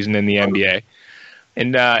last season in the NBA.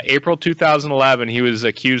 In April 2011, he was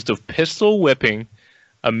accused of pistol whipping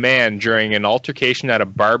a man during an altercation at a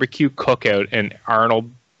barbecue cookout in Arnold,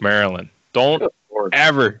 Maryland. Don't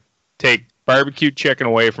ever take barbecue chicken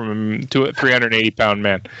away from him to a 380-pound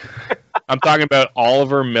man. I'm talking about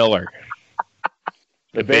Oliver Miller.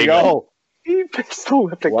 The Big O. He pistol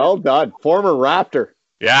whipping. Well done. Former Raptor.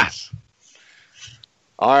 Yes.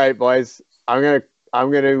 All right, boys. I'm gonna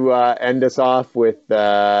end us off with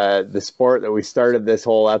the sport that we started this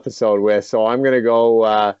whole episode with. So I'm gonna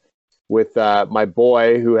go with my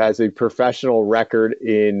boy who has a professional record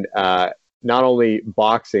in not only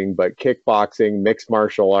boxing but kickboxing, mixed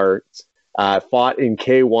martial arts. Fought in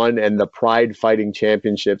K1 and the Pride Fighting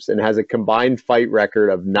Championships, and has a combined fight record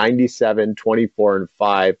of 97, 24, and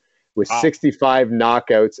 5 with 65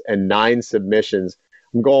 knockouts and 9 submissions.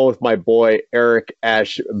 I'm going with my boy Eric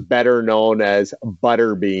Esch, better known as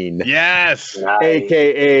Butterbean. Yes. Nice.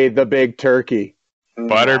 AKA the Big Turkey.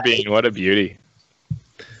 Butterbean, what a beauty.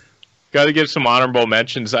 Got to give some honorable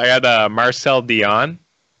mentions. I had Marcel Dion.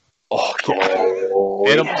 Oh, yeah.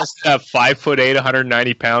 Hit him at 5'8",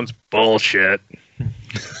 190 pounds. Bullshit.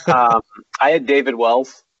 I had David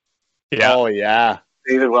Wells. Yeah. Oh, yeah.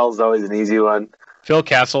 David Wells is always an easy one. Phil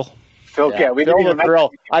Kessel. Phil, yeah, we didn't even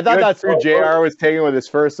thrill. I thought that's who JR was taking with his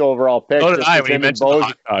first overall pick. So did I, when he mentioned the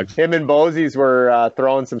hot dogs. Him and Bozies were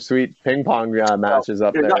throwing some sweet ping pong matches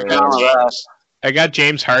up there. I got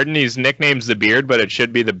James Harden. His nickname's the Beard, but it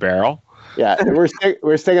should be the Barrel. Yeah, we're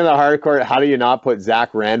sticking the hardcore. How do you not put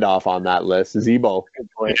Zach Randolph on that list? Zebo. Good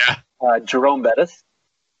point. Yeah. Jerome Bettis.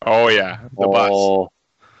 Oh yeah, the bus.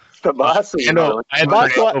 The bus.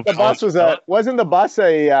 The bus was wasn't the bus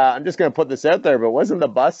a? I'm just going to put this out there, but wasn't the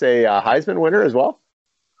bus a Heisman winner as well?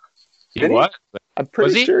 What? I'm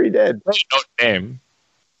pretty sure he did. No name.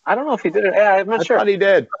 I don't know if he did it. Yeah, I'm not sure. I thought he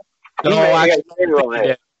did. No, I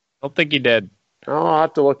don't think he did. Oh, I'll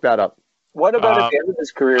have to look that up. What about at the end of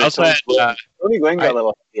his career? Tony Gwynn got a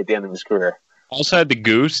little at the end of his career. Also had the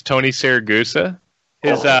Goose, Tony Siragusa.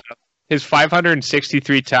 His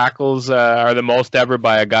 563 tackles are the most ever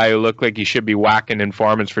by a guy who looked like he should be whacking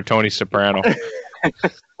informants for Tony Soprano.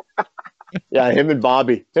 Yeah, him and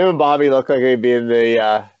Bobby. Look like they'd be in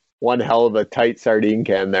the one hell of a tight sardine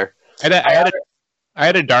can there. I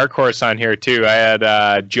had a dark horse on here too. I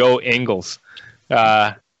had Joe Ingles.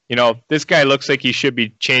 This guy looks like he should be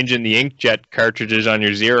changing the inkjet cartridges on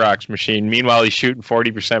your Xerox machine. Meanwhile, he's shooting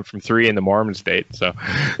 40% from 3 in the Mormon State. So,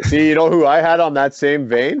 see, you know who I had on that same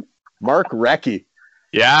vein? Mark Recchi.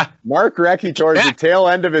 Yeah. Mark Recchi, towards the tail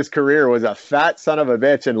end of his career, was a fat son of a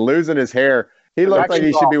bitch and losing his hair. He looked like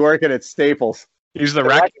he should be working at Staples. He's the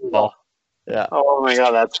wrecking ball. Yeah. Oh my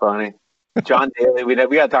God, that's funny. John Daly. We got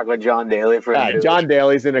to talk about John Daly for a minute. John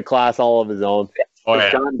Daly's in a class all of his own. Oh,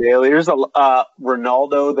 yeah. John Daly. Here's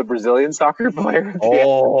Ronaldo, the Brazilian soccer player.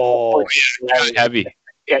 Oh, heavy.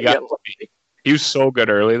 He was so good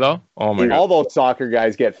early, though. Oh my God. All those soccer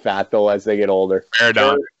guys get fat though as they get older.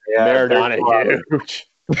 Maradona. Maradona, huge.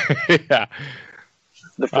 Yeah.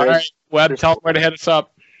 All right, Webb, tell them where to hit us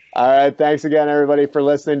up. All right, thanks again, everybody, for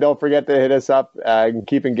listening. Don't forget to hit us up and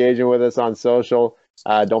keep engaging with us on social.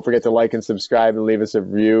 Don't forget to like and subscribe and leave us a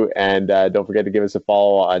review. And don't forget to give us a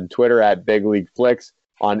follow on Twitter at Big League Flicks,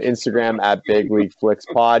 on Instagram at Big League Flicks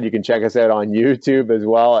Pod. You can check us out on YouTube as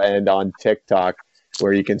well and on TikTok.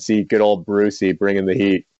 where you can see good old Brucey bringing the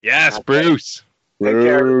heat. Yes, Bruce. Take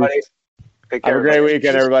care, everybody. Take care, Have a great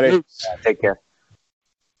weekend, everybody. Yeah, take care.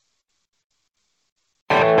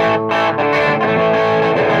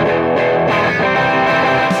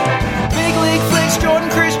 Big League Flicks, Jordan,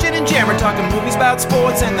 Christian, and Jammer talking movies about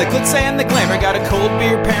sports and the glitz and the glamour. Got a cold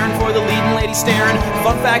beer pairing for the leading lady staring.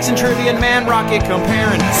 Fun facts and trivia and Man Rocket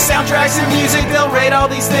comparing. Soundtracks and music, they'll rate all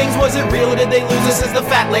these things. Was it real or did they lose us as the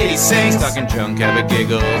fat lady sings? Talking junk, have a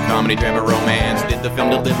giggle, comedy, drama, romance. Did the film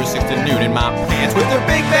deliver 6 to noon in my pants? With their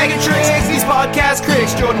big bag of tricks, these podcast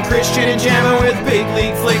critics, Jordan, Christian, and Jammer with Big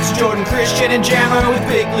League Flicks. Jordan, Christian, and Jammer with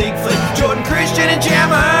Big League Flicks. Jordan, Christian, and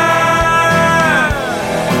Jammer.